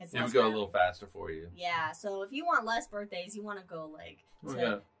 It would go a little faster for you. Yeah, so if you want less birthdays, you want to go like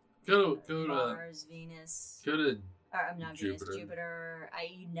go to Mars, Venus. Go to not Jupiter. Venus, Jupiter.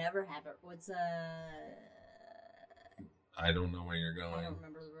 You never have it. What's I don't know where you're going. I don't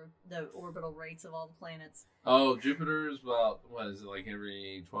remember the orbital rates of all the planets. Oh, Jupiter is about, what is it, like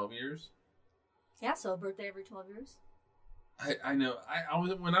every 12 years? Yeah, so a birthday every 12 years. I know. I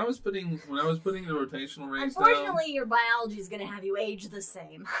was when I was putting the rotational rates. Unfortunately, your biology is going to have you age the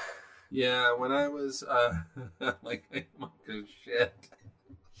same. Yeah, when I was like, good shit.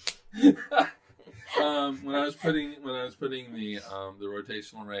 When I was putting the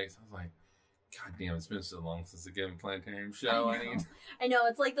rotational rates, I was like, God damn, it's been so long since the Given Planetarium show. I know.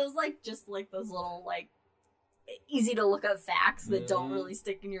 It's like those just those little easy to look up facts that don't really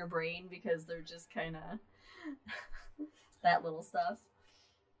stick in your brain because they're just kind of that little stuff.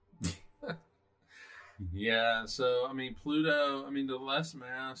 Yeah, so I mean Pluto, the less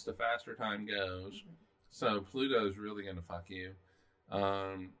mass, the faster time goes. So Pluto's really gonna fuck you.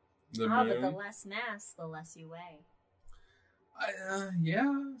 Moon, but the less mass, the less you weigh.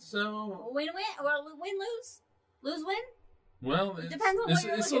 Yeah, so win, lose, win. Well, it depends on what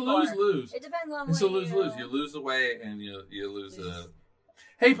you're it's looking a lose-lose. It depends on it's a lose-lose. You lose the weight and you lose the.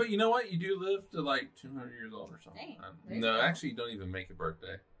 Hey, but you know what? You do live to like 200 years old or something. Dang, no, actually, you don't even make a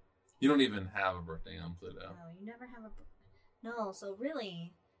birthday. You don't even have a birthday on Pluto. No, you never have a. No, so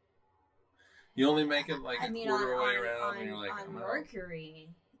really. You only make it like a quarter way around, and you're like, on Mercury,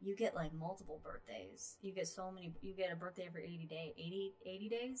 you get like multiple birthdays. You get so many. You get a birthday every 80 days. 80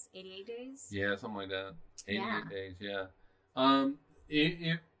 days? 88 days? Yeah, something like that. 88 days. Yeah.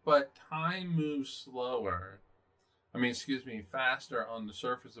 But time moves slower. Faster on the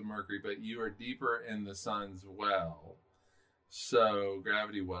surface of Mercury, but you are deeper in the sun's well. So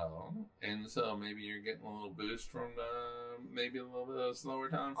gravity well, and so maybe you're getting a little boost from maybe a little bit of slower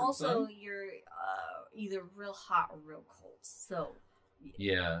time. From also, the sun. You're either real hot or real cold. So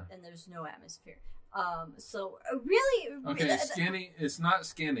yeah, and there's no atmosphere. So really, okay, skinny. It's not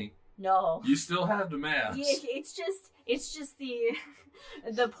skinny. No, you still have the mass. Yeah, it's just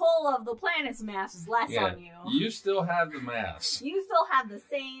the pull of the planet's mass is less on you. You still have the mass. You still have the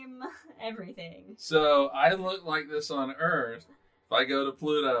same everything. So I look like this on Earth. If I go to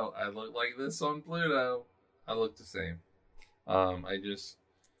Pluto, I look like this on Pluto. I look the same. I just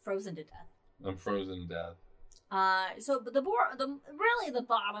frozen to death. I'm frozen to death. But the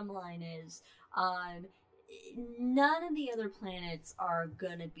bottom line is, none of the other planets are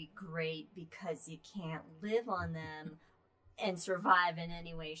gonna be great because you can't live on them and survive in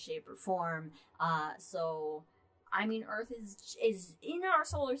any way, shape, or form. Earth is in our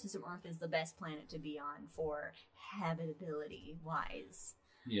solar system. Earth is the best planet to be on for habitability wise.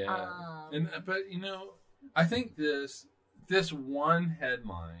 Yeah, but I think this one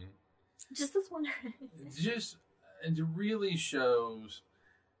headline, just this one, it really shows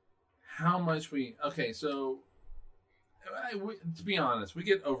how much we. Okay, so to be honest, we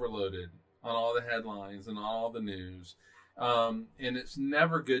get overloaded on all the headlines and all the news. And it's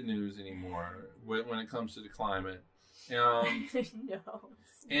never good news anymore when it comes to the climate. No.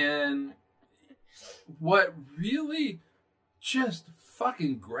 And what really just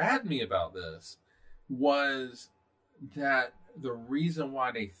fucking grabbed me about this was that the reason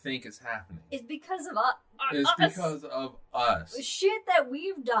why they think it's happening is because of us. It's because of us. The shit that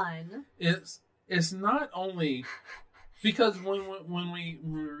we've done. It's not only... Because when we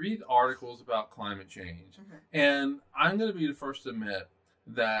read articles about climate change, and I'm going to be the first to admit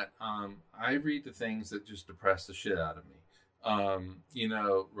that I read the things that just depress the shit out of me.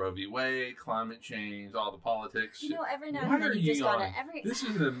 Roe v. Wade, climate change, all the politics. Every now Why and then are you just you gotta. yawning? This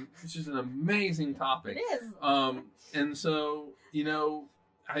is an amazing topic. It is. And so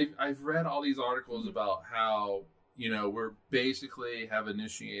I've read all these articles about how we're basically have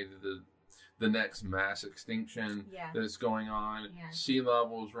initiated the next mass extinction that's going on. Yeah. Sea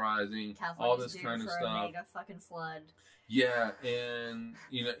levels rising, California's all this kind of for stuff. A mega fucking flood. Yeah, and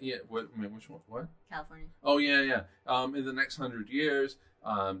which one? What? California. Oh yeah. In the next 100 years,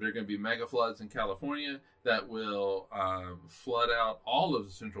 there are going to be mega floods in California that will flood out all of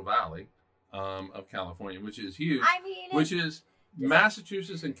the Central Valley of California, which is huge. I mean, which is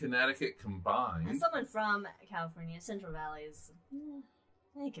Massachusetts and Connecticut combined. As someone from California, Central Valley is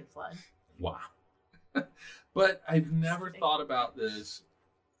they can flood. Wow. But I've never thought about this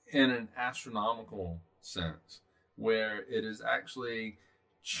in an astronomical sense, where it is actually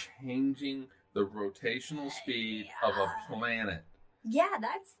changing the rotational speed of a planet. Yeah,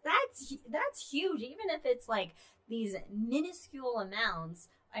 that's huge. Even if it's like these minuscule amounts,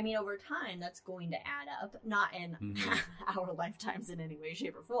 I mean, over time, that's going to add up. Not in our lifetimes in any way,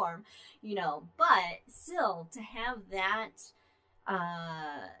 shape, or form, but still to have that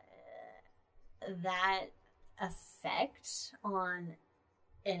effect on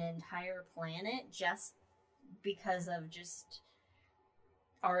an entire planet just because of just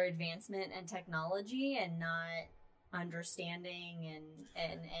our advancement and technology and not understanding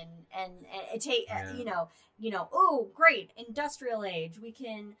and it take oh great, industrial age, we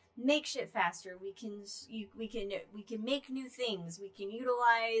can make shit faster, we can make new things, we can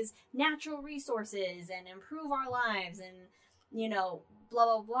utilize natural resources and improve our lives and blah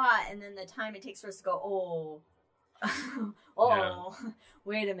blah blah, and then the time it takes for us to go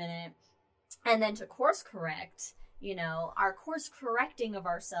wait a minute, and then to course correct. Our course correcting of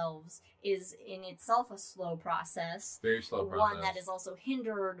ourselves is in itself a slow process. Very slow process. One that is also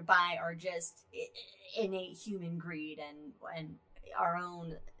hindered by our just innate human greed and our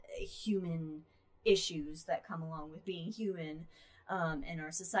own human issues that come along with being human, and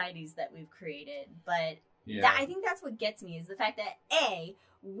our societies that we've created. But I think that's what gets me, is the fact that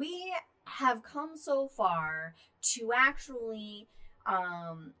we have come so far to actually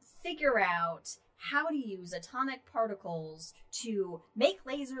figure out how to use atomic particles to make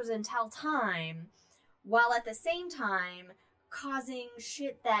lasers and tell time, while at the same time causing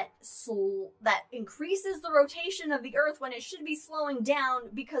shit that increases the rotation of the Earth when it should be slowing down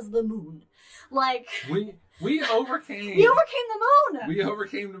because of the moon. Like we overcame the moon. We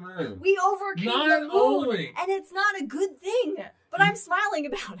overcame the moon. We overcame the moon, and it's not a good thing. But I'm smiling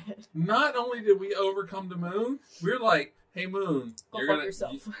about it. Not only did we overcome the moon, we're like, hey moon,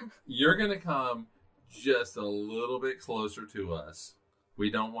 you're gonna come just a little bit closer to us. We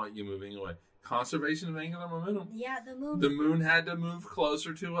don't want you moving away. Conservation of angular momentum. Yeah, the moon. The moon had to move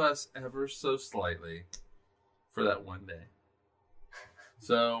closer to us ever so slightly for that one day.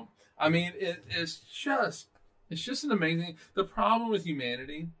 So, I mean, it's just an amazing. The problem with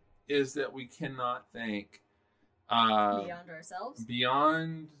humanity is that we cannot think beyond ourselves.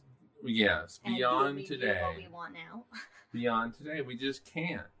 Beyond today. What we want now. Beyond today, we just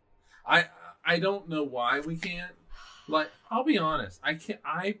can't. I don't know why we can't. Like, I'll be honest.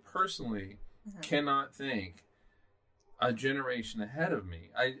 I personally cannot think a generation ahead of me.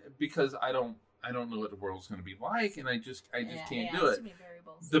 Because I don't know what the world's going to be like, and I just can't do it. Too many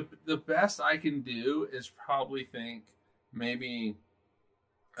variables. The best I can do is probably think maybe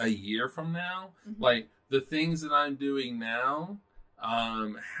a year from now, like the things that I'm doing now,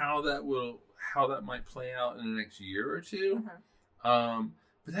 how that might play out in the next year or two.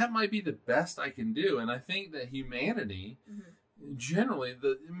 But that might be the best I can do. And I think that humanity, generally,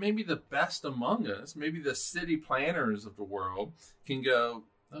 maybe the best among us, maybe the city planners of the world, can go,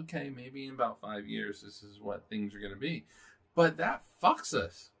 okay, maybe in about 5 years, this is what things are going to be. But that fucks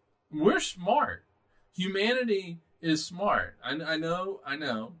us. We're smart. Humanity is smart. I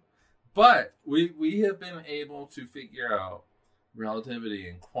know. But we have been able to figure out relativity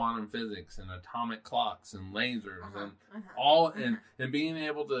and quantum physics and atomic clocks and lasers and being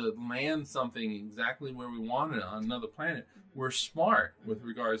able to land something exactly where we want it on another planet. We're smart with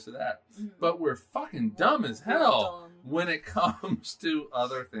regards to that, but we're fucking dumb as hell when it comes to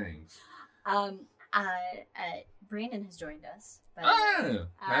other things. Brandon has joined us.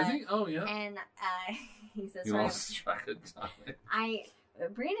 Has he? Oh yeah. And he says, "You lost track of time."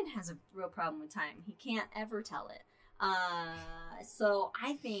 Brandon has a real problem with time. He can't ever tell it. So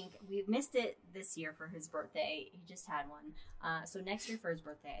I think we've missed it this year for his birthday. He just had one. So next year for his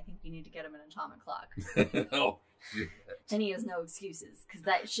birthday, I think we need to get him an atomic clock. Oh, shit. Then he has no excuses because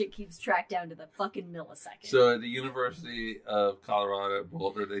that shit keeps tracked down to the fucking millisecond. So at the University of Colorado at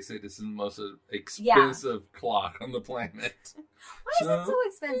Boulder, they say this is the most expensive clock on the planet. Why is it so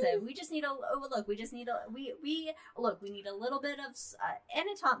expensive? We just need we need a little bit of an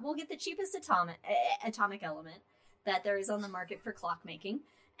atomic. We'll get the cheapest atomic element that there is on the market for clock making,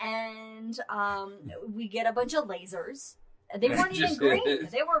 and we get a bunch of lasers. They weren't even green;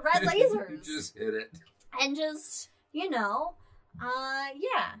 they were red lasers. Just hit it, and just yeah.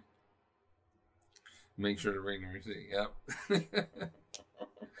 Make sure to bring the receipt. Yep.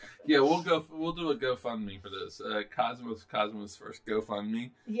 Yeah, we'll do a GoFundMe for this. Cosmos first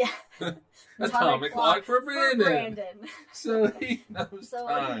GoFundMe. Yeah. Atomic clock for Brandon. So he knows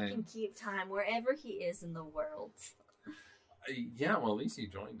time. He can keep time wherever he is in the world. Yeah, well, at least he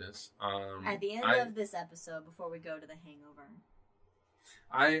joined us. At the end of this episode, before we go to the hangover.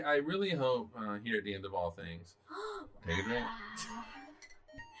 I really hope here at the end of all things. Take a drink.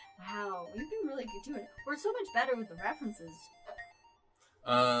 Wow, we've been really good doing it. We're so much better with the references.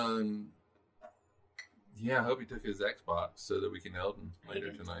 Yeah, I hope he took his Xbox so that we can Elden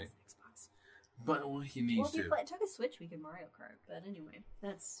later tonight. But he needs to. If he took a Switch, we could Mario Kart. But anyway,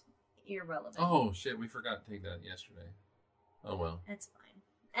 that's irrelevant. Oh shit, we forgot to take that yesterday. Oh well. It's fine.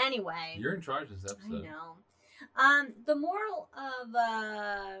 Anyway. You're in charge of this episode. I know. The moral of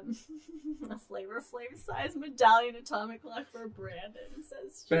a Flavor Flav size medallion atomic clock for Brandon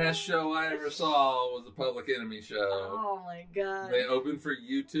says best show I ever saw was the Public Enemy show. Oh my god. They opened for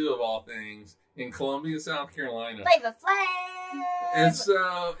U2 of all things in Columbia, South Carolina. Flavor Flav! And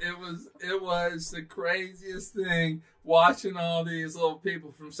so it was the craziest thing watching all these little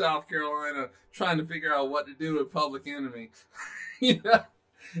people from South Carolina trying to figure out what to do with Public Enemy. You know?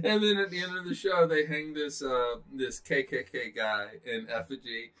 And then at the end of the show, they hang this KKK guy in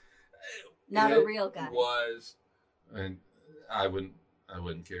effigy. Not a real guy. And I wouldn't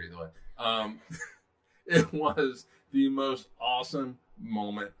care either way. It was the most awesome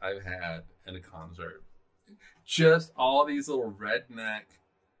moment I've had in a concert. Just all these little redneck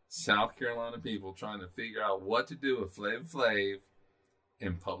South Carolina people trying to figure out what to do with Flavor Flav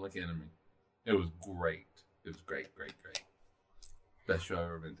and Public Enemy. It was great. It was great. Best show I've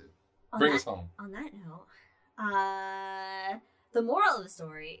ever been to. Bring us home. On that note, the moral of the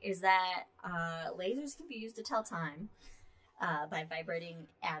story is that lasers can be used to tell time by vibrating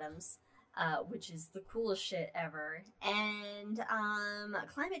atoms, which is the coolest shit ever. And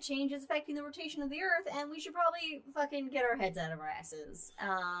climate change is affecting the rotation of the Earth, and we should probably fucking get our heads out of our asses.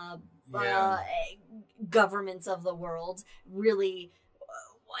 Governments of the world really.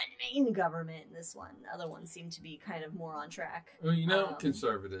 One main government in this one. Other ones seem to be kind of more on track. Well,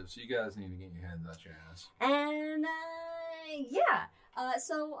 conservatives, you guys need to get your hands out your ass. And,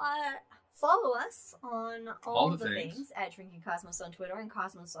 so follow us on all the things at Drinking Cosmos on Twitter and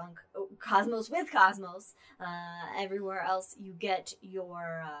Cosmos with Cosmos. Everywhere else you get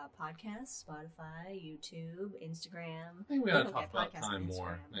your podcasts, Spotify, YouTube, Instagram. I think we ought to talk about time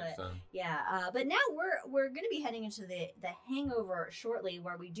more next time. Yeah, but now we're going to be heading into the hangover shortly,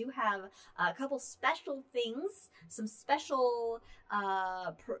 where we do have a couple special things, some special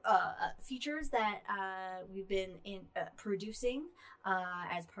features that we've been producing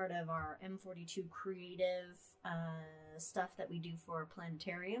as part of our M42 creative stuff that we do for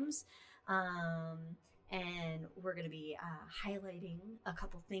planetariums. And we're going to be highlighting a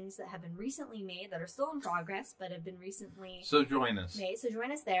couple things that have been recently made that are still in progress, but have been recently So join us. made. So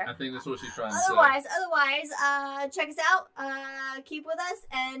join us there. I think that's what she's trying to Otherwise, check us out. Keep with us.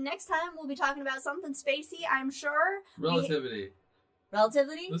 And next time we'll be talking about something spacey, I'm sure. Relativity.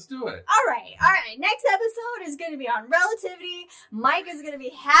 Relativity? Let's do it. All right. Next episode is going to be on relativity. Mike is going to be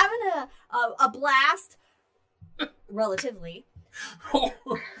having a blast. Relatively.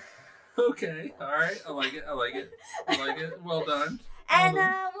 Okay. All right. I like it. Well done. And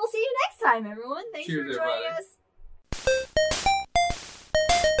we'll see you next time, everyone. Thanks for joining us.